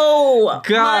cry. No.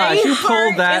 Gosh, you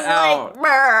pulled that out.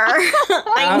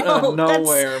 I know. Out of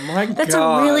nowhere. That's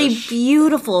a really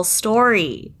beautiful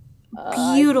story.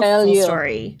 Beautiful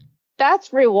story.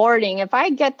 That's rewarding. If I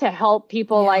get to help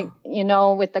people, like, you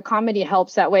know, with the comedy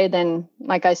helps that way, then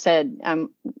like I said, I'm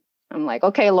like,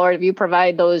 okay, Lord, if you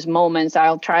provide those moments,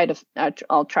 I'll try to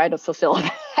fulfill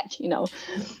that, you know.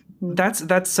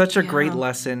 That's such a great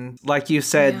lesson. Like you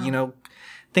said, you know,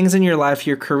 things in your life,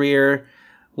 your career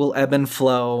will ebb and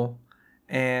flow.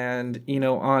 And, you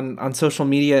know, on social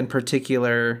media in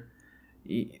particular,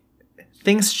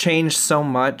 things change so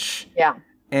much. Yeah.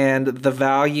 And the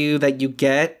value that you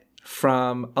get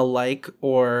from a like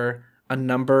or a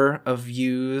number of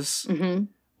views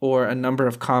or a number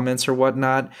of comments or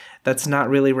whatnot, that's not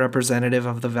really representative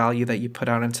of the value that you put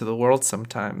out into the world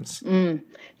sometimes.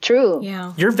 True.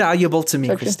 Yeah. You're valuable to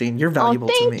me, Christine. You're valuable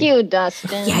to me. Thank you,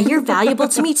 Dustin. Yeah, you're valuable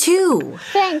to me too.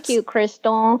 Thank you,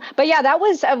 Crystal. But yeah, that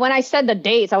was when I said the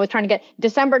dates, I was trying to get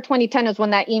December 2010 is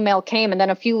when that email came. And then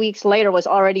a few weeks later was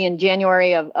already in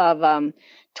January of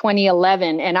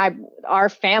 2011. And our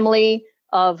family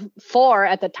of 4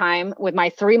 at the time with my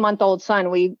 3-month-old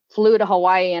son, we flew to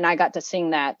Hawaii and I got to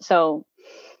sing that. So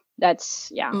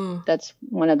that's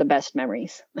one of the best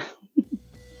memories.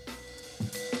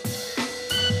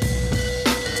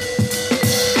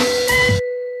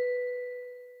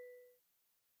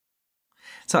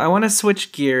 So I want to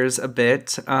switch gears a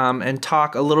bit and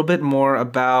talk a little bit more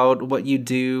about what you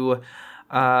do.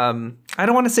 I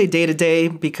don't want to say day to day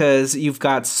because you've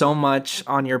got so much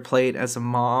on your plate as a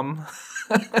mom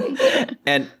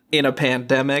and in a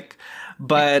pandemic.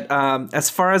 But as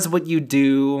far as what you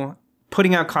do,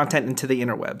 putting out content into the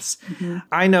interwebs,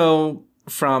 I know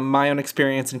from my own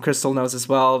experience, and Crystal knows as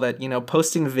well, that, you know,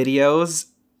 posting videos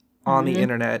on the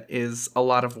internet is a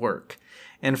lot of work.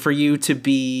 And for you to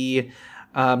be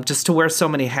just to wear so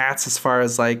many hats as far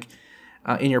as like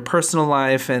in your personal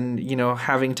life and, you know,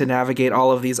 having to navigate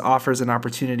all of these offers and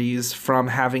opportunities from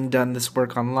having done this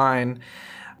work online,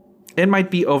 it might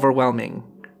be overwhelming.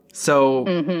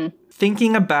 So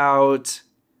thinking about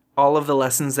all of the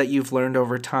lessons that you've learned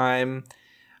over time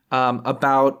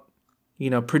about, you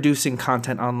know, producing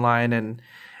content online and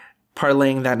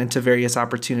parlaying that into various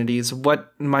opportunities,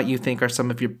 what might you think are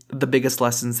some of the biggest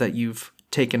lessons that you've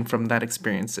taken from that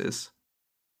experiences?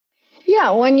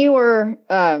 Yeah, when you were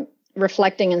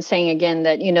reflecting and saying again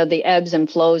that, you know, the ebbs and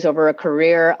flows over a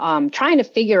career, trying to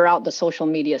figure out the social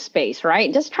media space,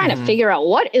 right? Just trying to figure out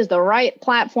what is the right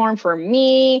platform for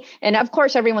me. And of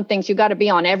course, everyone thinks you got to be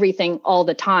on everything all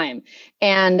the time.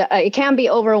 And it can be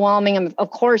overwhelming. And of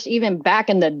course, even back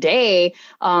in the day,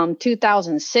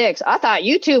 2006, I thought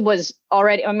YouTube was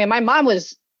already, I mean, my mom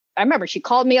was, I remember she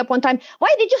called me up one time.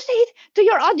 Why did you say to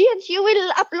your audience you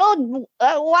will upload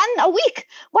one a week?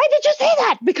 Why did you say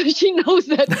that? Because she knows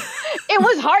that it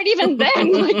was hard even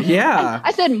then. Like, yeah.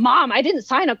 I said, Mom, I didn't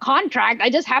sign a contract. I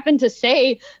just happened to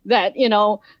say that, you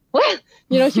know, well,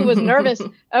 you know, she was nervous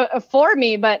for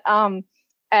me. But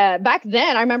back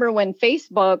then, I remember when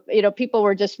Facebook, you know, people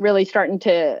were just really starting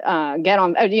to get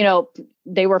on, you know,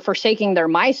 they were forsaking their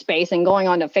MySpace and going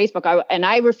on to Facebook.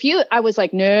 I refused. I was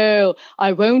like, no,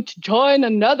 I won't join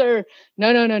another.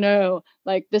 No.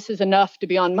 Like, this is enough to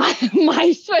be on my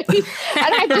MySpace.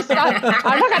 And I just thought,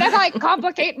 I'm not going to like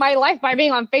complicate my life by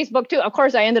being on Facebook too. Of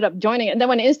course, I ended up joining it. And then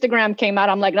when Instagram came out,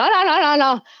 I'm like, no.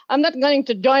 I'm not going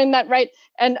to join that, right?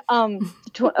 And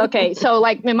okay, so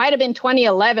like it might have been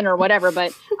 2011 or whatever,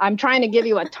 but I'm trying to give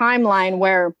you a timeline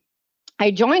where I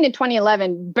joined in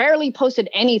 2011, barely posted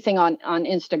anything on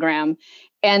Instagram.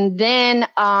 And then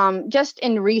just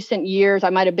in recent years,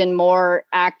 I might have been more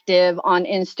active on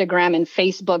Instagram and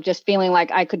Facebook, just feeling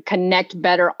like I could connect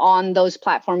better on those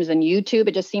platforms than YouTube.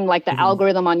 It just seemed like the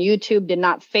algorithm on YouTube did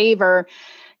not favor,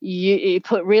 you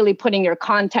really putting your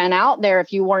content out there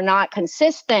if you were not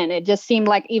consistent. It just seemed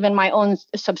like even my own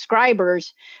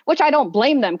subscribers, which I don't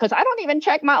blame them because I don't even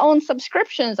check my own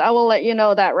subscriptions. I will let you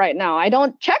know that right now. I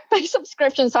don't check my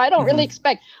subscriptions. So I don't really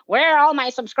expect where are all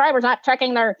my subscribers not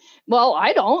checking their, well,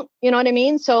 I don't, you know what I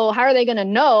mean? So how are they going to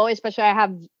know? Especially I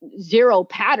have zero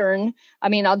pattern. I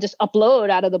mean, I'll just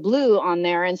upload out of the blue on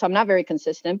there. And so I'm not very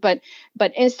consistent, but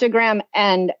Instagram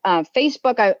and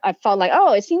Facebook, I felt like,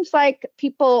 oh, it seems like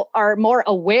people are more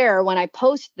aware when I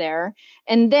post there.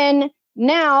 And then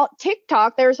now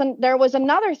TikTok, there was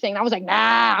another thing. I was like,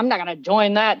 nah, I'm not gonna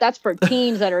join that. That's for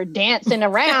teens that are dancing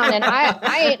around, and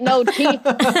I ain't no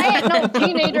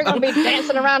teenager gonna be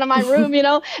dancing around in my room, you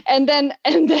know. And then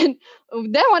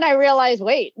when I realized,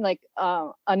 wait, like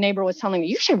a neighbor was telling me,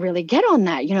 you should really get on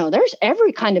that. You know, there's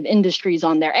every kind of industries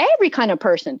on there, every kind of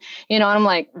person, you know. And I'm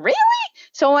like, really?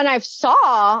 So when I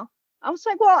saw, I was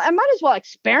like, well, I might as well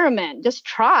experiment, just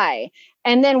try.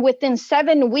 And then within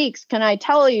 7 weeks, can I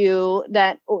tell you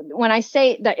that when I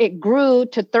say that it grew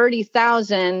to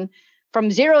 30,000,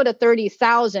 from 0 to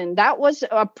 30,000, that was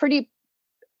a pretty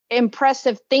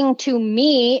impressive thing to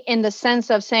me in the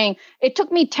sense of saying it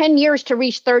took me 10 years to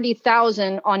reach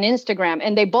 30,000 on Instagram,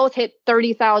 and they both hit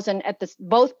 30,000 at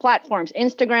both platforms,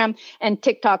 Instagram and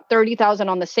TikTok, 30,000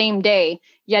 on the same day,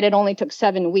 yet it only took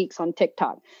 7 weeks on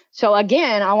TikTok. So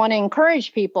again, I want to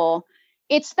encourage people.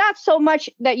 It's not so much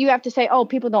that you have to say, oh,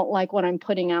 people don't like what I'm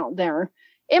putting out there.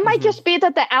 It might just be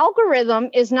that the algorithm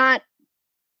is not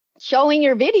showing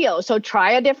your video. So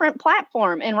try a different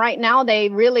platform. And right now they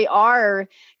really are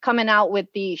coming out with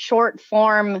the short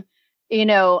form,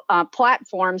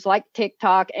 platforms like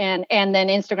TikTok, and then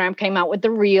Instagram came out with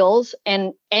the Reels,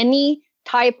 and any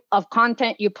type of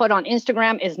content you put on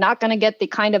Instagram is not going to get the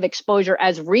kind of exposure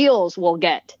as Reels will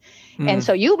get. And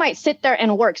so you might sit there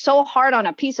and work so hard on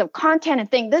a piece of content and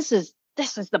think this is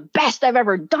the best I've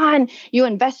ever done. You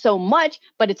invest so much,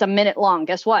 but it's a minute long.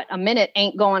 Guess what? A minute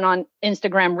ain't going on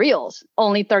Instagram Reels,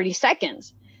 only 30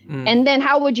 seconds. And then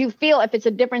how would you feel if it's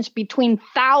a difference between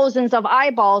thousands of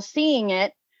eyeballs seeing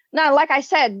it? Now, like I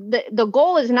said, the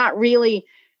goal is not really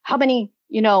how many,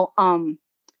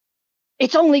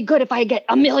 it's only good if I get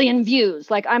 1 million views.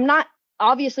 Like I'm not,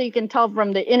 obviously you can tell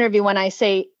from the interview when I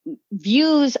say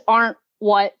views aren't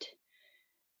what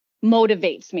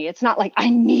motivates me. It's not like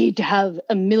I need to have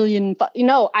 1 million.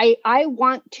 I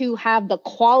want to have the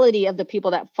quality of the people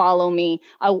that follow me.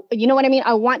 You know what I mean?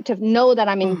 I want to know that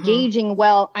I'm engaging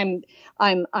well. I'm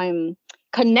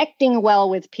connecting well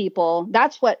with people.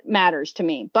 That's what matters to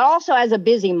me. But also as a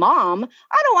busy mom,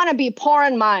 I don't want to be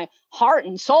pouring my heart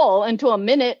and soul into a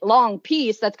minute-long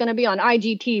piece that's going to be on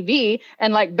IGTV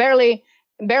and like barely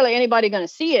anybody going to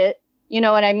see it. You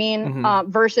know what I mean?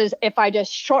 Versus if I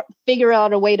just figure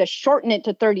out a way to shorten it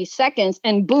to 30 seconds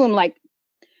and boom, like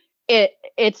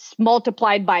it's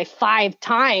multiplied by 5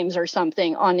 times or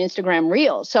something on Instagram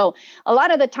Reels. So a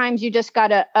lot of the times you just got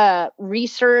to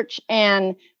research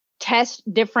and test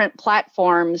different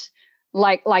platforms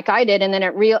like I did. And then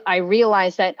I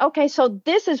realized that, okay, so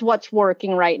this is what's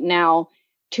working right now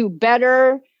to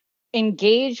better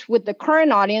engage with the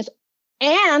current audience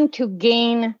and to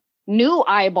gain new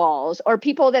eyeballs or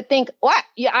people that think, what?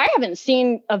 Yeah, I haven't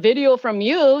seen a video from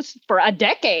you for a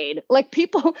decade. Like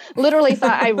people literally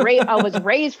thought I was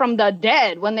raised from the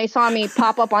dead when they saw me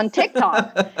pop up on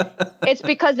TikTok. It's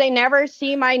because they never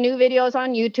see my new videos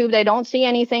on YouTube. They don't see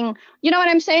anything. You know what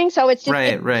I'm saying? So it's just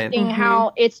interesting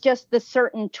how it's just the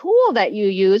certain tool that you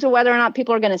use or whether or not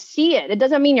people are going to see it. It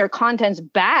doesn't mean your content's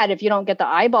bad if you don't get the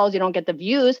eyeballs, you don't get the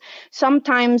views.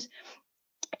 Sometimes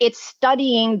it's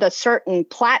studying the certain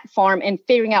platform and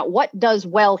figuring out what does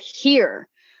well here.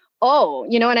 Oh,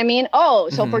 you know what I mean? Oh,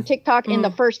 so for TikTok, in the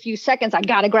first few seconds, I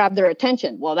got to grab their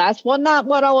attention. Well, that's not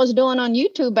what I was doing on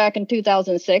YouTube back in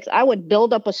 2006. I would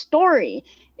build up a story.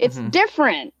 It's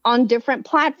different on different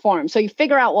platforms. So you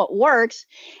figure out what works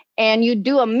and you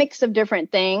do a mix of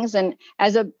different things. And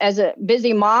as a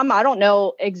busy mom, I don't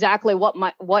know exactly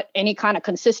what any kind of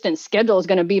consistent schedule is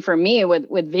going to be for me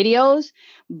with videos,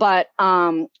 but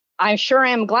I sure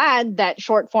am glad that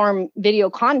short form video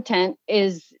content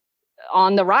is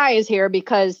on the rise here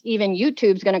because even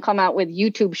YouTube's going to come out with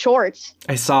YouTube Shorts.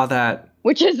 I saw that.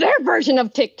 Which is their version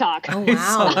of TikTok. Oh,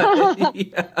 wow.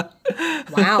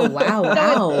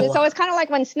 Wow. So it's kind of like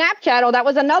when Snapchat, that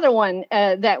was another one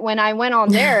that when I went on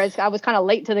there, I was kind of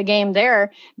late to the game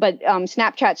there. But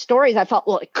Snapchat stories, I felt,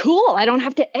 well, cool. I don't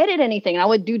have to edit anything. And I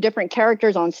would do different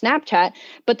characters on Snapchat.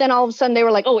 But then all of a sudden they were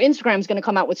like, oh, Instagram's going to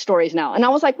come out with stories now. And I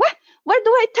was like, what? what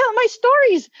do I tell my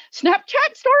stories?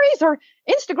 Snapchat stories or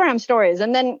Instagram stories?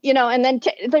 And then,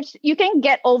 you can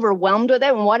get overwhelmed with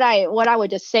it. And what I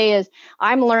would just say is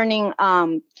I'm learning,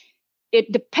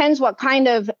 it depends what kind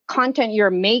of content you're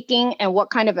making and what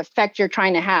kind of effect you're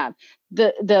trying to have.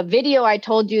 The video I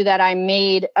told you that I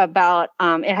made about,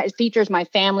 it features my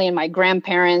family and my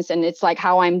grandparents, and it's like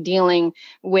how I'm dealing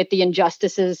with the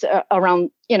injustices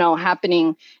around,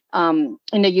 happening in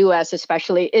the US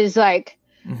especially, is like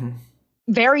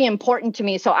very important to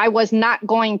me. So I was not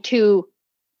going to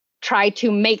try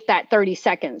to make that 30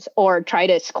 seconds or try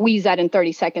to squeeze that in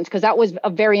 30 seconds, because that was a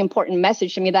very important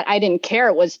message to me that I didn't care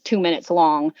it was 2 minutes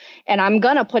long. And I'm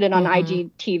going to put it on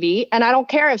IGTV. And I don't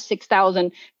care if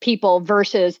 6,000 people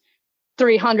versus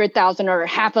 300,000 or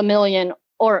 500,000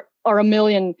 or a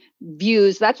million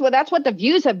views. That's what the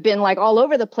views have been like all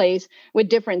over the place with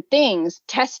different things,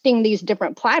 testing these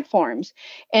different platforms.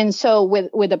 And so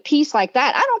with a piece like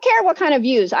that, I don't care what kind of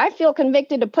views. I feel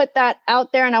convicted to put that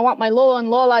out there. And I want my Lola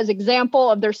and Lola's example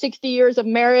of their 60 years of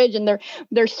marriage, and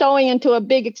they're sewing into a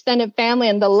big extended family,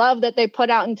 and the love that they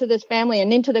put out into this family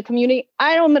and into the community.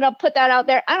 I'm going to put that out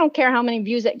there. I don't care how many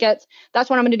views it gets. That's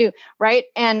what I'm going to do. Right.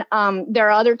 And there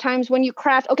are other times when you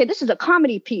craft, okay, this is a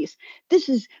comedy piece. This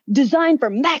is designed for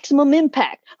maximum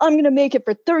impact. I'm going to make it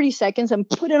for 30 seconds and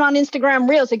put it on Instagram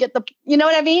Reels to get you know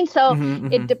what I mean? So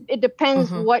it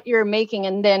depends what you're making,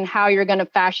 and then how you're going to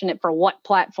fashion it for what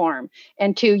platform,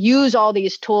 and to use all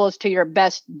these tools to your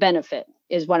best benefit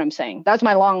is what I'm saying. That's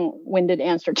my long-winded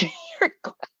answer to your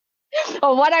question.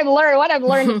 Oh, what I've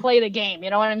learned to play the game. You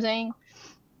know what I'm saying?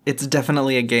 It's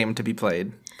definitely a game to be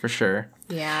played, for sure.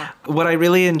 Yeah. What I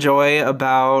really enjoy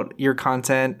about your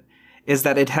content is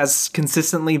that it has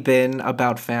consistently been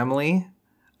about family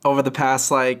over the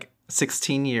past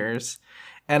 16 years.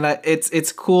 And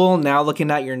it's cool now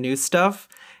looking at your new stuff,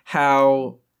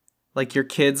 how your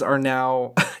kids are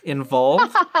now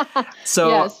involved.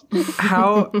 So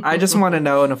I just want to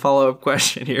know, in a follow-up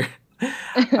question here,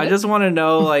 I just want to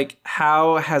know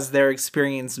how has their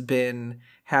experience been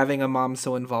having a mom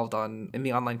so involved in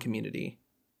the online community?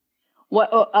 What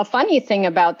a funny thing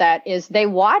about that is they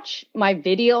watch my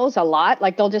videos a lot.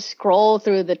 They'll just scroll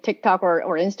through the TikTok or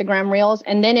Instagram Reels,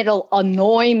 and then it'll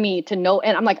annoy me to know.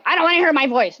 And I'm like, I don't want to hear my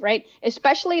voice, right?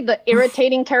 Especially the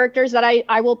irritating characters that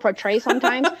I will portray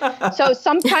sometimes. So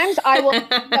sometimes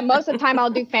most of the time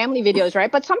I'll do family videos, right?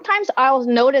 But sometimes I'll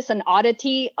notice an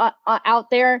oddity out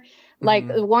there.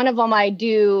 One of them I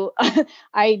do,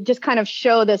 I just kind of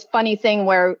show this funny thing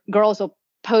where girls will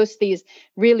post these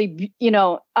really,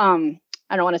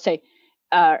 I don't want to say,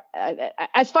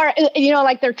 as far as,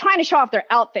 they're trying to show off their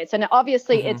outfits. And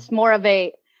obviously it's more of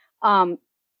an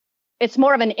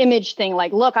image thing.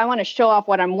 Look, I want to show off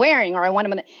what I'm wearing, or I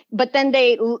want to, but then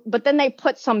they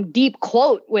put some deep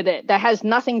quote with it that has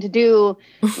nothing to do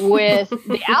with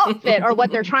the outfit or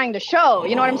what they're trying to show.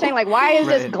 You know what I'm saying? Why is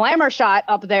this glamour shot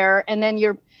up there? And then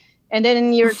you're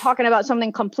talking about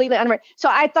something completely unrelated. So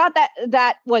I thought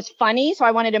that was funny. So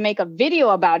I wanted to make a video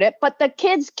about it. But the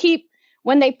kids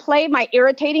when they play my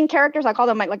irritating characters, I call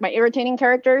them my irritating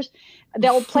characters,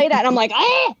 they'll play that. And I'm like,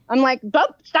 I'm like,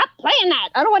 don't stop playing that.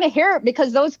 I don't want to hear it,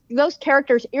 because those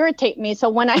characters irritate me. So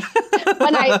when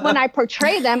I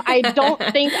portray them, I don't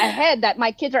think ahead that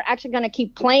my kids are actually going to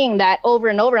keep playing that over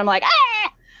and over. I'm like,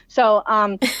 So,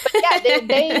 but yeah,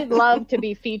 they love to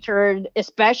be featured,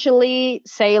 especially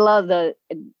Sayla,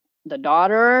 the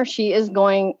daughter. She is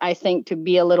going, I think, to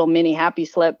be a little mini Happy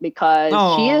Slip, because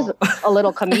she is a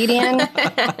little comedian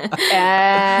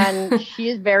and she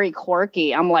is very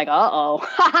quirky. I'm like, uh-oh,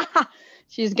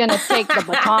 she's going to take the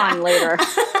baton later.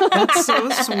 That's so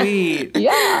sweet.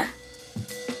 Yeah.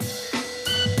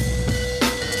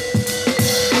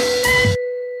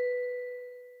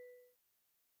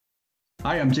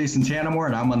 Hi, I'm Jason Tanamore,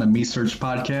 and I'm on the Me Search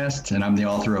podcast, and I'm the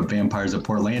author of Vampires of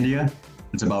Portlandia.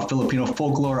 It's about Filipino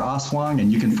folklore aswang,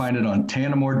 and you can find it on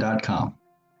tanamore.com.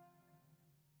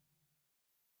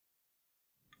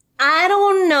 I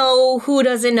don't know who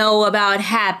doesn't know about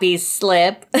Happy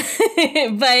Slip,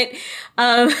 but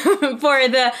for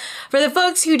the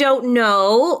folks who don't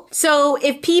know, so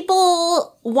if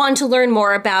people want to learn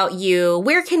more about you,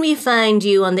 where can we find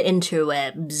you on the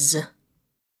interwebs?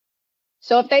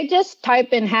 So if they just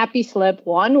type in Happy Slip,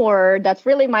 one word, that's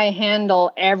really my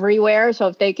handle everywhere. So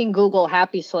if they can Google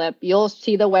Happy Slip, you'll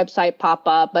see the website pop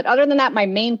up. But other than that, my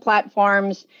main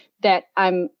platforms that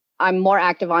I'm more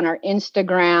active on are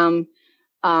Instagram,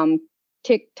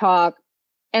 TikTok,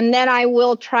 and then I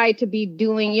will try to be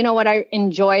doing, what I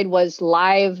enjoyed was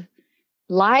live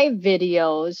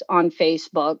videos on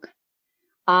Facebook.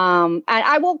 And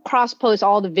I will cross post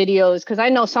all the videos because I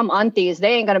know some aunties,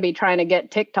 they ain't going to be trying to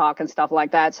get TikTok and stuff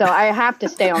like that. So I have to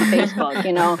stay on Facebook,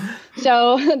 you know.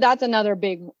 So that's another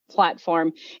big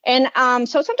platform. And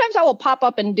so sometimes I will pop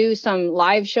up and do some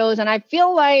live shows. And I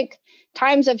feel like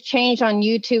times have changed on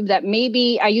YouTube that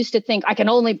maybe I used to think I can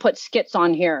only put skits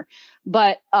on here,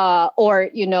 but or,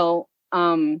 you know,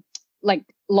 like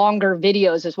longer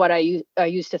videos is what I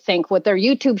used to think. With their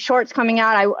YouTube shorts coming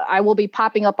out, I will be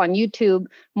popping up on YouTube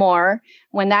more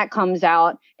when that comes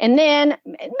out. And then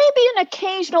maybe an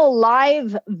occasional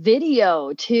live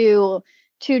video to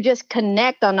just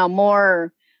connect on a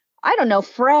more, I don't know,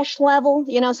 fresh level,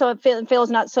 you know, so it feels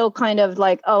not so kind of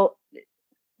like, oh,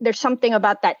 there's something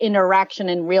about that interaction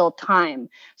in real time.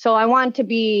 So I want to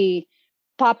be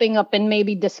popping up and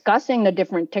maybe discussing the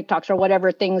different TikToks or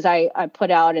whatever things I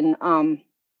put out, and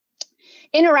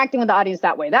interacting with the audience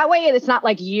that way. That way, it's not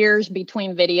like years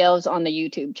between videos on the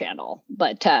YouTube channel.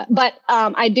 But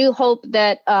I do hope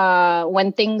that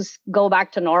when things go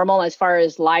back to normal, as far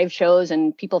as live shows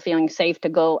and people feeling safe to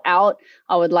go out,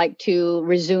 I would like to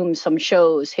resume some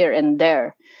shows here and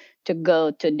there, to go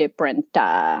to different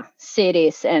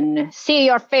cities and see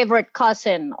your favorite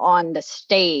cousin on the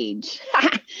stage,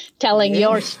 telling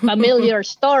your familiar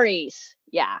stories.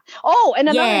 Yeah. Oh, and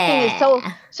another thing is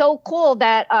so cool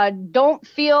that don't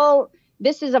feel,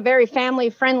 this is a very family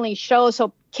friendly show.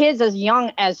 So kids as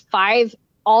young as 5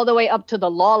 all the way up to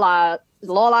the Lolas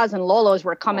and Lolos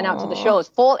were coming out to the shows.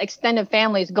 Full extended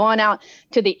families going out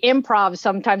to the improv.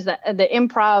 Sometimes the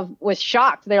improv was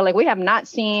shocked. They're like, we have not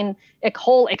seen a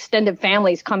whole extended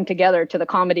families come together to the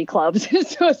comedy clubs.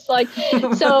 So it's like,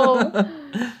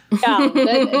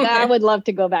 I would love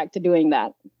to go back to doing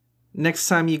that. Next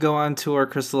time you go on tour,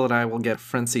 Crystal and I will get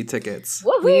front seat tickets.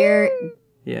 Woo-hoo! We're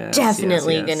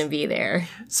definitely going to be there.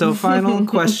 So final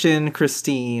question,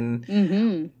 Christine.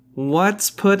 Mm-hmm.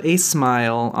 What's put a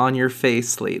smile on your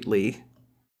face lately?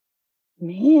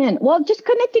 Man, well, just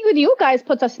connecting with you guys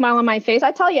puts a smile on my face.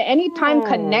 I tell you, anytime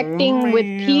connecting with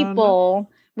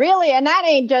people, really, and that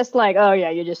ain't just like, oh yeah,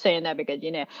 you're just saying that because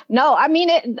you know. No, I mean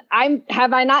it.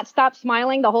 Have I not stopped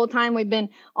smiling the whole time we've been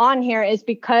on here? Is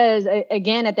because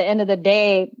again, at the end of the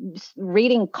day,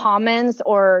 reading comments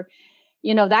or,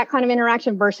 you know, that kind of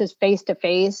interaction versus face to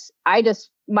face,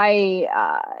 my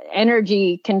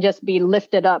energy can just be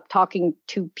lifted up talking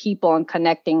to people and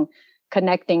connecting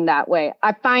that way.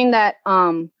 I find that,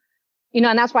 you know,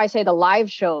 and that's why I say the live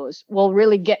shows will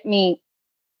really get me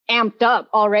amped up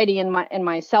already in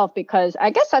myself, because I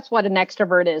guess that's what an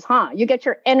extrovert is, huh? You get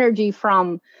your energy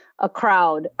from a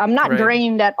crowd. I'm not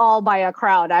drained at all by a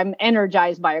crowd. I'm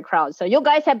energized by a crowd. So you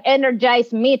guys have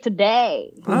energized me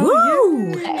today.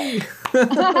 Oh,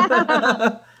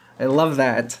 I love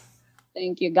that.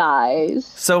 Thank you, guys.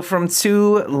 So from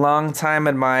 2 longtime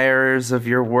admirers of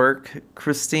your work,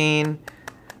 Christine,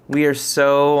 we are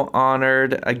so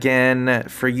honored again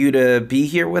for you to be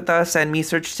here with us at Me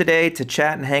Search today to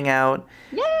chat and hang out.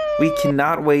 Yay! We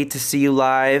cannot wait to see you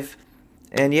live.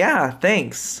 And yeah,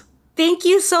 thanks. Thank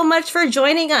you so much for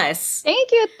joining us.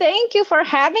 Thank you for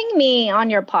having me on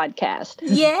your podcast.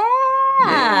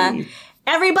 Yeah. Yay.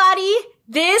 Everybody,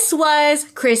 this was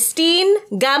Christine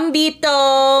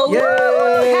Gambito. Yay!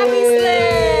 Woo! Happy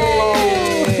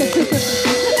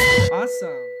slip!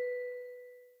 Awesome.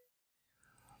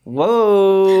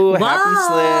 Whoa,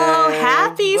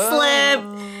 Happy slip.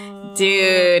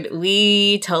 Dude,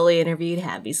 we totally interviewed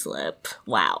Happy Slip.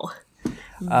 Wow.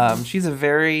 She's a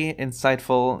very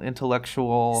insightful,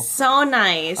 intellectual, so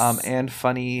nice, and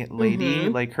funny lady.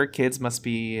 Mm-hmm. Like, her kids must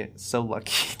be so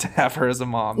lucky to have her as a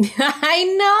mom. I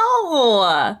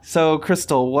know. So,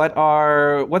 Crystal,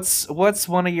 what's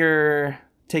one of your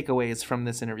takeaways from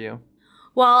this interview?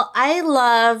 Well, I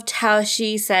loved how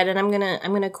she said, and I'm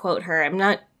gonna quote her. I'm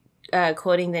not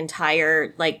quoting the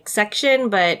entire section,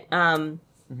 but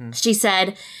she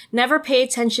said, "Never pay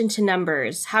attention to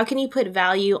numbers. How can you put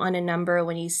value on a number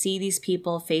when you see these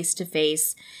people face to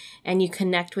face and you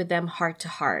connect with them heart to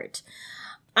heart?"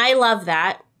 I love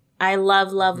that. I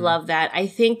love that. I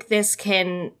think this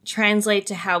can translate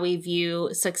to how we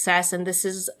view success, and this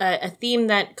is a theme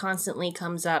that constantly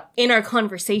comes up in our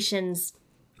conversations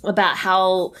about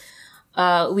how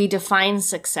we define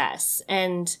success.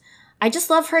 And I just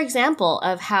love her example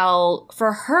of how,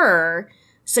 for her,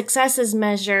 success is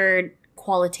measured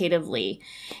qualitatively.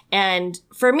 And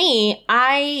for me,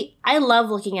 I love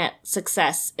looking at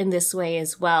success in this way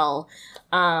as well.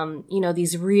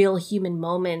 These real human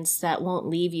moments that won't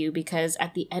leave you, because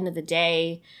at the end of the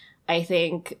day, I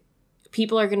think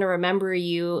people are going to remember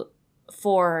you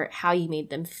for how you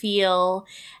made them feel,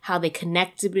 how they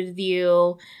connected with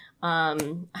you.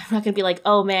 I'm not going to be like,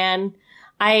 oh man,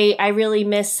 I really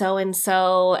miss so and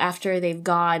so after they've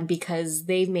gone because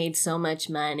they've made so much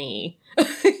money.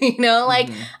 You know, like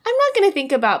I'm not going to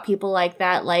think about people like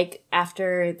that like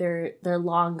after they're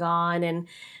long gone, and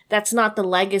that's not the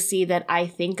legacy that I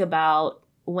think about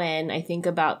when I think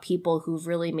about people who've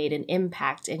really made an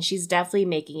impact, and she's definitely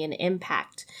making an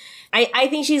impact. I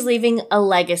think she's leaving a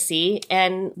legacy,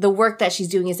 and the work that she's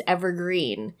doing is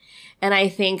evergreen. And I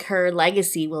think her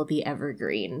legacy will be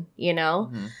evergreen, you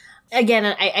know? Again,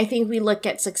 I think we look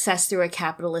at success through a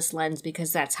capitalist lens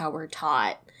because that's how we're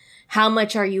taught. How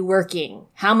much are you working?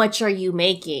 How much are you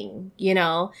making? You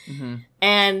know?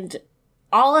 And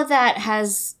all of that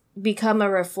has become a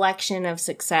reflection of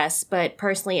success. But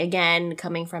personally, again,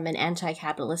 coming from an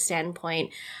anti-capitalist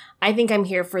standpoint, I think I'm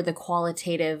here for the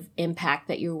qualitative impact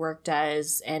that your work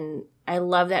does. And I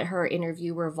love that her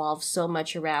interview revolves so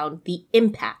much around the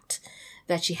impact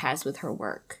that she has with her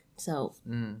work. So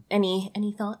any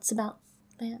thoughts about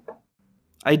that?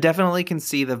 I definitely can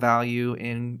see the value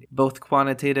in both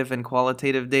quantitative and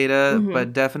qualitative data,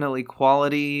 but definitely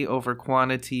quality over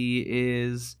quantity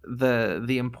is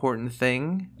the important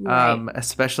thing. Right.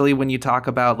 Especially when you talk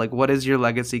about like what is your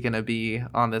legacy going to be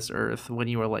on this earth when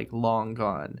you are like long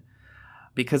gone.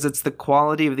 Because it's the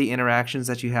quality of the interactions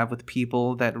that you have with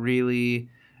people that really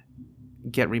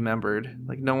get remembered.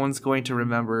 Like no one's going to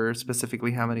remember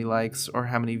specifically how many likes or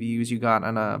how many views you got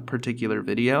on a particular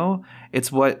video.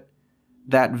 It's what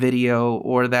that video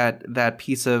or that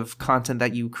piece of content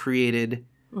that you created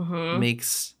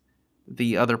makes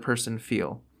the other person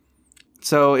feel.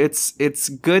 So it's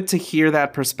good to hear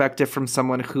that perspective from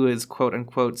someone who is quote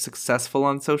unquote successful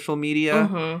on social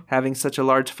media, having such a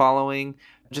large following.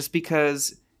 Just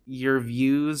because your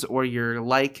views or your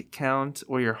like count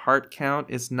or your heart count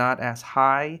is not as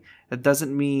high, that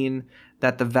doesn't mean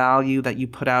that the value that you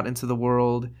put out into the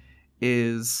world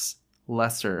is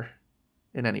lesser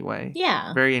in any way.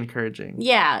 Yeah. Very encouraging.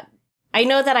 Yeah. I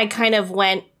know that I kind of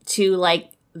went to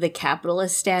like the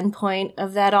capitalist standpoint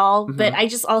of that all, but I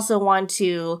just also want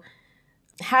to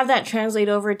have that translate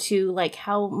over to like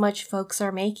how much folks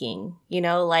are making, you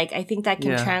know, like I think that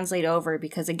can translate over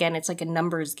because again, it's like a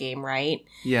numbers game, right?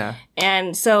 Yeah.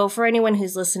 And so for anyone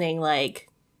who's listening, like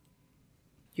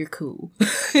you're cool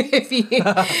if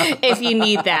you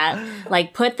need that,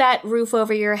 like put that roof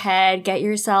over your head, get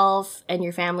yourself and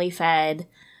your family fed,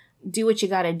 do what you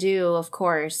got to do, of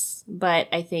course. But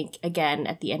I think again,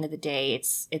 at the end of the day,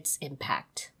 it's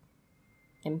impact.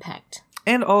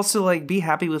 And also, like, be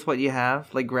happy with what you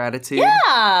have, like gratitude.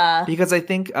 Yeah. Because I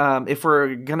think if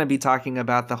we're going to be talking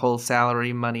about the whole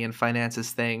salary, money, and finances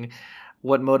thing,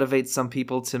 what motivates some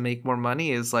people to make more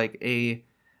money is like a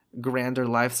grander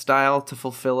lifestyle to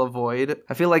fulfill a void.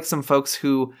 I feel like some folks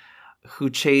who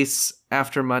chase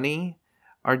after money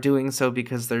are doing so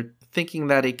because they're thinking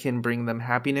that it can bring them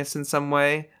happiness in some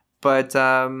way. But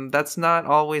that's not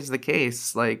always the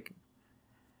case. Like,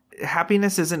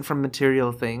 happiness isn't from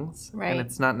material things, right? And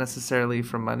it's not necessarily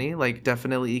from money. Like,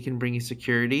 definitely it can bring you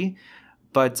security,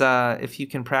 but if you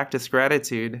can practice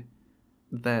gratitude,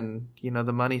 then you know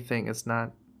the money thing is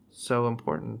not so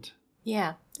important.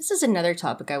 Yeah, this is another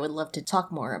topic I would love to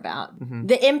talk more about.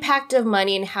 The impact of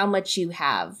money and how much you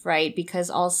have, right?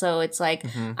 Because also it's like,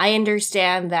 I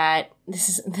understand that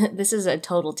this is a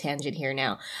total tangent here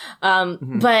now.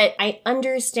 But I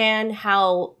understand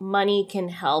how money can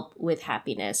help with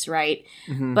happiness, right?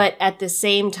 But at the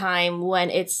same time, when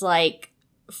it's like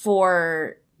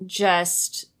for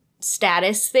just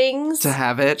status things, To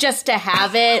have it. just to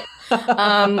have it,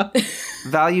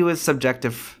 Value is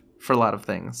subjective for a lot of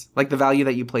things. Like the value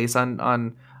that you place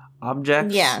on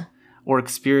objects or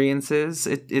experiences,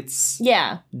 it's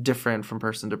different from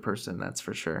person to person, that's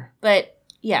for sure. But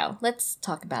yeah, let's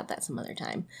talk about that some other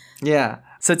time. Yeah.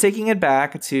 So taking it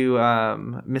back to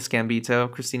Miss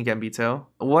Gambito, Christina Gambito,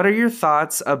 what are your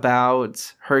thoughts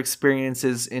about her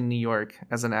experiences in New York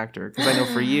as an actor? Because I know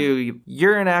for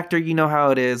you're an actor, you know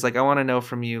how it is. Like, I want to know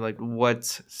from you, like, what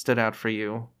stood out for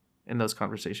you in those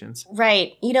conversations.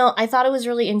 Right. You know, I thought it was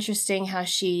really interesting how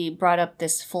she brought up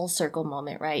this full circle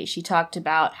moment, right? She talked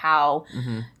about how,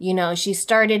 you know, she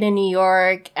started in New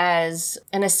York as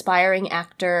an aspiring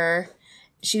actor.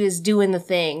 She was doing the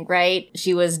thing, right?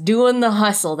 She was doing the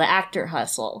hustle, the actor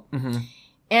hustle.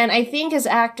 And I think as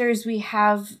actors, we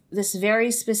have this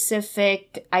very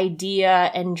specific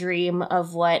idea and dream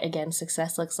of what, again,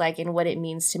 success looks like and what it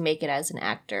means to make it as an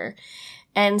actor.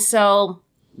 And so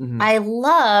I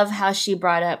love how she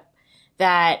brought up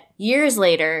that years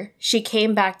later, she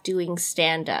came back doing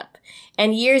stand-up.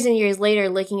 And years later,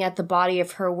 looking at the body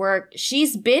of her work,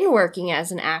 she's been working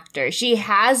as an actor. She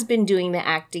has been doing the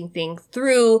acting thing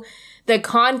through the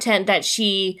content that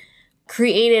she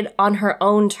created on her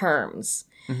own terms.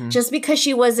 Just because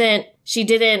she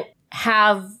didn't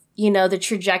have, the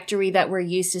trajectory that we're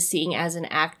used to seeing as an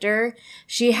actor.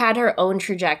 She had her own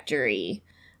trajectory,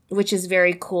 which is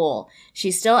very cool.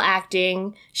 She's still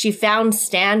acting. She found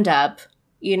stand-up,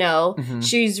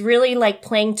 She's really like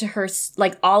playing to her,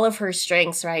 like all of her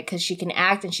strengths, right? Because she can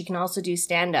act and she can also do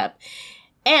stand-up.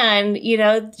 And,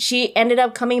 she ended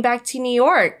up coming back to New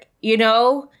York,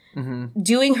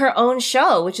 doing her own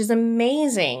show, which is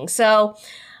amazing. So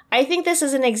I think this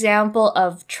is an example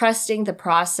of trusting the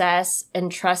process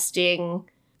and trusting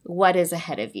what is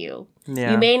ahead of you.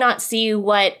 Yeah. You may not see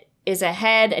what is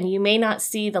ahead and you may not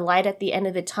see the light at the end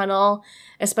of the tunnel,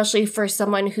 especially for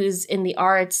someone who's in the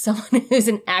arts, someone who's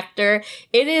an actor.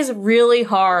 It is really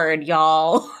hard,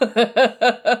 y'all.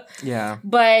 Yeah.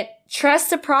 But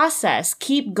trust the process.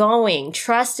 Keep going.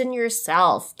 Trust in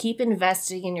yourself. Keep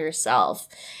investing in yourself.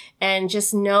 And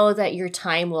just know that your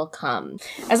time will come.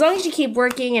 As long as you keep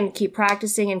working and keep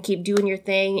practicing and keep doing your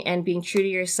thing and being true to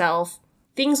yourself,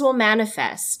 things will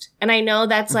manifest. And I know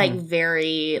that's like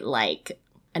very like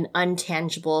an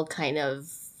untangible kind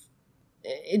of,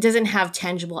 it doesn't have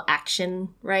tangible action,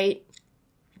 right?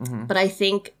 But I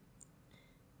think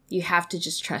you have to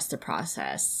just trust the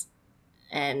process.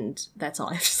 And that's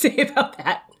all I have to say about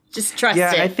that. Just trust it.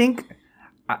 Yeah, I think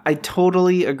I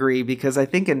totally agree, because I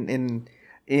think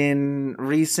in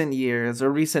recent years or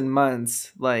recent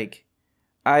months, like,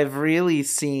 I've really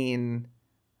seen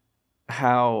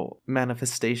how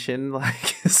manifestation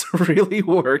is really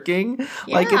working.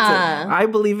 Yeah. Like, I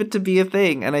believe it to be a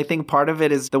thing. And I think part of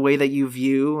it is the way that you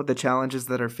view the challenges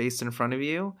that are faced in front of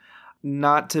you,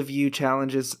 not to view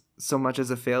challenges so much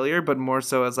as a failure, but more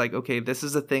so as like, okay, this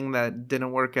is a thing that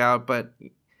didn't work out, but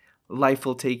life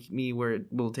will take me where it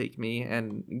will take me,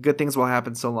 and good things will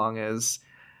happen so long as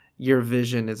your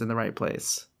vision is in the right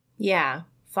place. Yeah.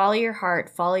 Follow your heart.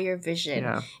 Follow your vision.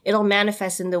 Yeah. It'll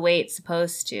manifest in the way it's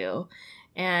supposed to.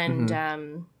 And,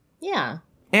 yeah.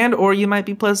 And, or you might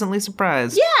be pleasantly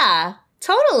surprised. Yeah.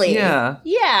 Totally. Yeah.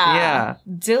 Yeah. Yeah.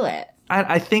 Do it.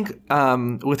 I think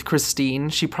with Christine,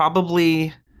 she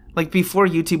probably, like, before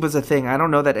YouTube was a thing, I don't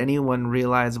know that anyone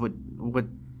realized what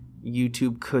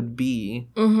YouTube could be.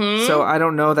 So I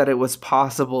don't know that it was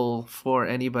possible for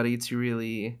anybody to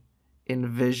really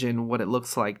envision what it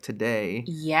looks like today.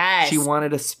 Yes. She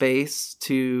wanted a space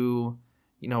to,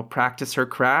 practice her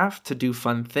craft, to do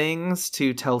fun things,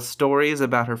 to tell stories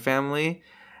about her family.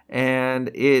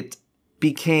 And it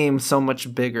became so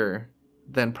much bigger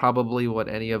than probably what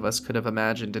any of us could have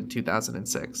imagined in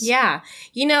 2006. Yeah.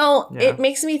 It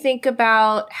makes me think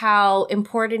about how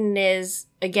important it is,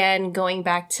 again, going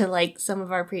back to like some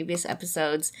of our previous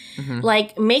episodes,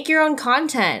 like make your own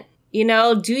content.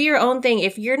 Do your own thing.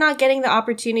 If you're not getting the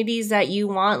opportunities that you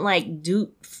want, like,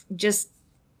 just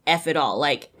F it all.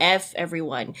 Like, F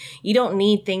everyone. You don't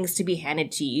need things to be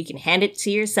handed to you. You can hand it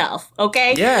to yourself,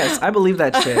 okay? Yes, I believe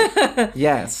that shit.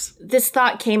 Yes. This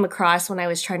thought came across when I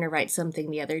was trying to write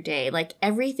something the other day. Like,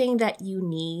 everything that you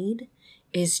need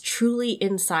is truly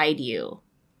inside you.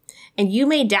 And you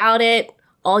may doubt it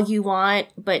all you want,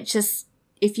 but just,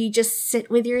 if you just sit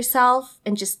with yourself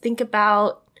and just think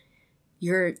about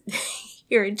your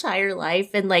entire life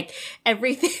and like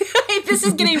everything. This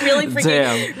is getting really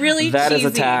freaking really that cheesy.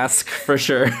 Is a task for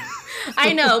sure.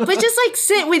 I know, but just like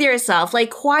sit with yourself, like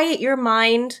quiet your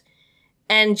mind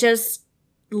and just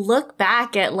look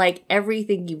back at like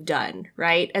everything you've done,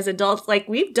 right? As adults, like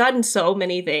we've done so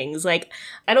many things. Like,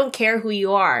 I don't care who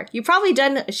you are. You've probably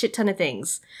done a shit ton of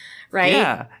things, right?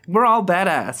 Yeah. We're all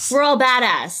badass. We're all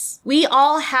badass. We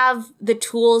all have the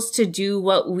tools to do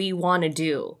what we want to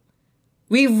do.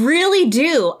 We really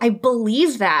do. I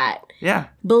believe that. Yeah.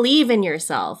 Believe in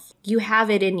yourself. You have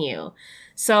it in you.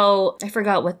 So I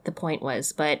forgot what the point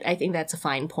was, but I think that's a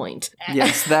fine point.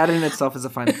 Yes, that in itself is a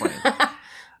fine point.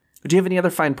 Do you have any other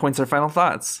fine points or final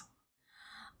thoughts?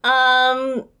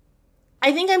 I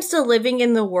think I'm still living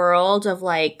in the world of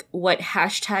like what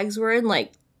hashtags were in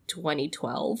like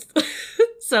 2012.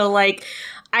 So like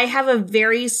I have a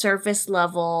very surface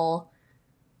level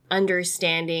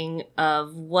understanding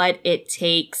of what it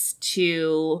takes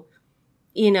to,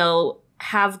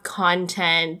 have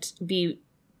content be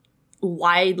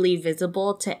widely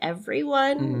visible to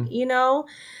everyone,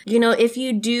 if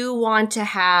you do want to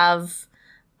have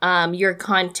your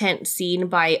content seen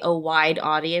by a wide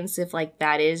audience, if like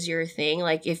that is your thing,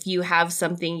 like if you have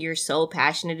something you're so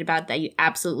passionate about that you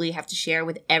absolutely have to share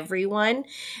with everyone.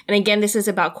 And again, this is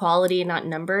about quality and not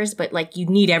numbers, but like you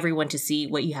need everyone to see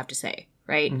what you have to say.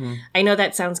 Right? I know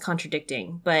that sounds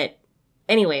contradicting, but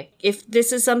Anyway, if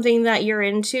this is something that you're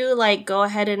into, like, go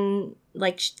ahead and,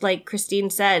 like Christine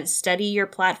said, study your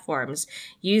platforms.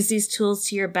 Use these tools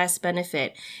to your best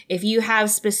benefit. If you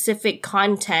have specific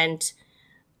content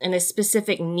and a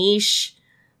specific niche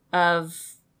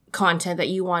of content that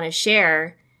you want to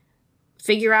share,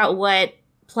 figure out what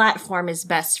platform is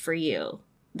best for you.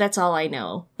 That's all I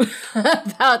know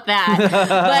about that.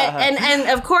 But and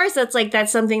of course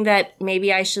that's something that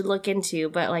maybe I should look into,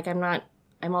 but like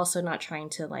I'm also not trying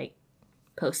to like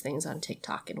post things on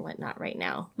TikTok and whatnot right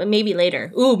now. But maybe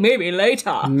later. Ooh, maybe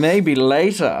later. Maybe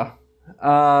later.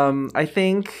 I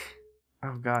think,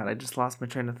 oh God, I just lost my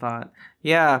train of thought.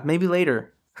 Yeah, maybe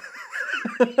later.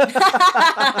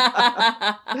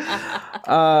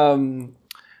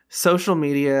 Social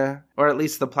media, or at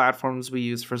least the platforms we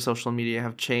use for social media,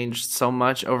 have changed so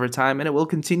much over time, and it will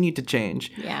continue to change.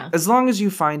 Yeah. As long as you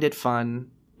find it fun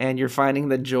and you're finding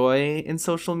the joy in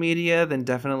social media, then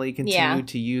definitely continue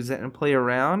to use it and play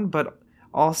around. But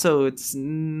also, it's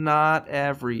not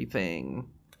everything.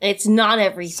 It's not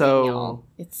everything, so y'all.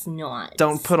 It's not.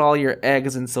 Don't put all your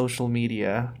eggs in social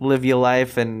media. Live your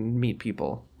life and meet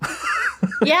people.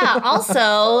 Yeah,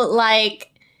 also, like,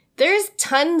 there's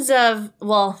tons of,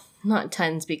 well, not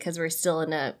tons because we're still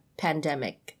in a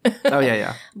pandemic. Oh,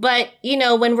 yeah. But, you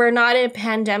know, when we're not in a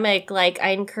pandemic, like, I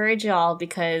encourage y'all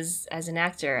because as an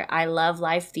actor, I love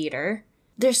live theater.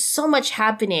 There's so much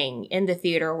happening in the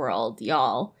theater world,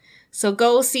 y'all. So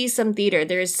go see some theater.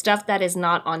 There's stuff that is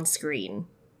not on screen,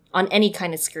 on any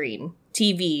kind of screen,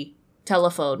 TV,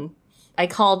 telephone. I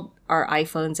called our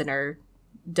iPhones and our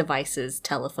devices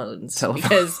telephones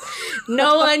because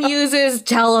no one uses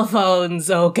telephones,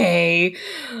 okay?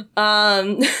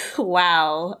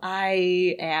 Wow,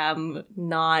 I am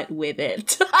not with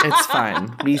it. It's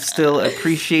fine. We still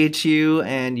appreciate you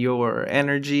and your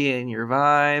energy and your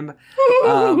vibe,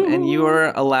 and you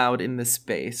are allowed in this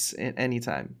space at any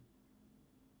time.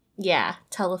 Yeah,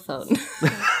 telephone.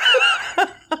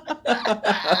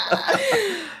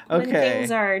 When Okay.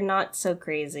 things are not so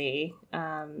crazy,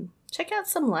 check out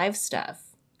some live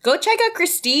stuff. Go check out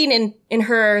Christine in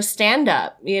her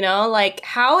stand-up, you know? Like,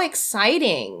 how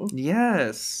exciting.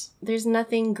 Yes. There's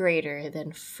nothing greater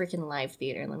than freaking live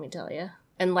theater, let me tell you.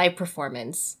 And live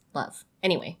performance. Love.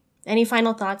 Anyway, any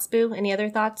final thoughts, Boo? Any other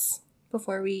thoughts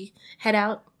before we head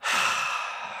out?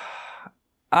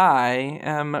 I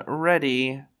am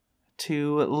ready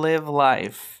to live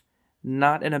life,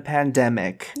 not in a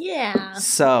pandemic. Yeah.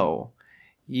 So,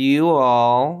 you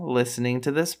all listening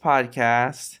to this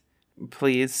podcast,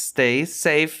 please stay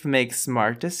safe, make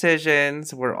smart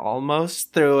decisions. We're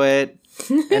almost through it.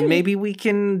 And maybe we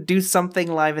can do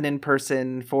something live and in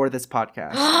person for this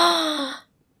podcast.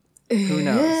 Who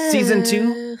knows? Season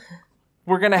 2,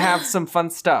 we're going to have some fun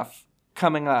stuff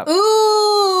coming up.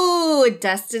 Ooh,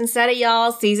 Dustin said it,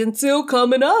 y'all. Season 2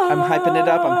 coming up. I'm hyping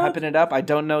it up. I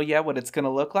don't know yet what it's going to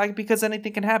look like because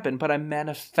anything can happen, but I'm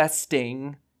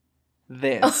manifesting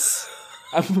this.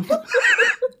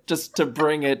 Just to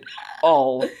bring it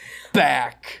all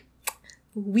back.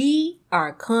 We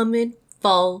are coming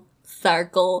full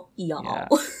circle, y'all. Yeah.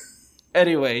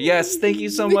 Anyway, yes, thank you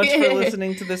so much for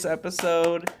listening to this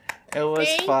episode. It was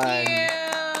fun. Thank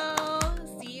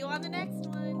you. See you on the next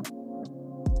one.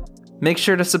 Make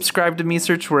sure to subscribe to Me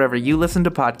Search wherever you listen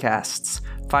to podcasts.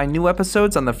 Find new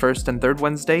episodes on the first and third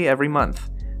Wednesday every month.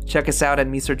 Check us out at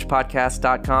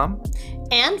mesearchpodcast.com.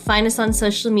 And find us on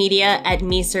social media at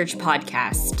Me Search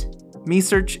Podcast. Me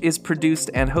Search is produced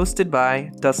and hosted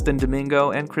by Dustin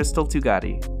Domingo and Crystal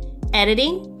Tugati.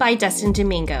 Editing by Dustin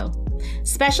Domingo.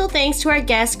 Special thanks to our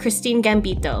guest, Christine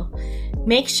Gambito.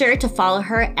 Make sure to follow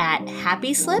her at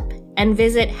Happy Slip and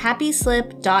visit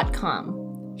happyslip.com.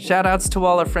 Shoutouts to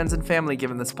all our friends and family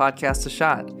giving this podcast a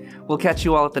shot. We'll catch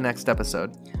you all at the next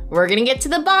episode. We're gonna get to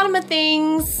the bottom of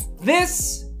things.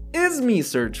 This is Me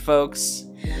Search, folks.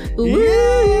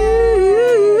 Ooh.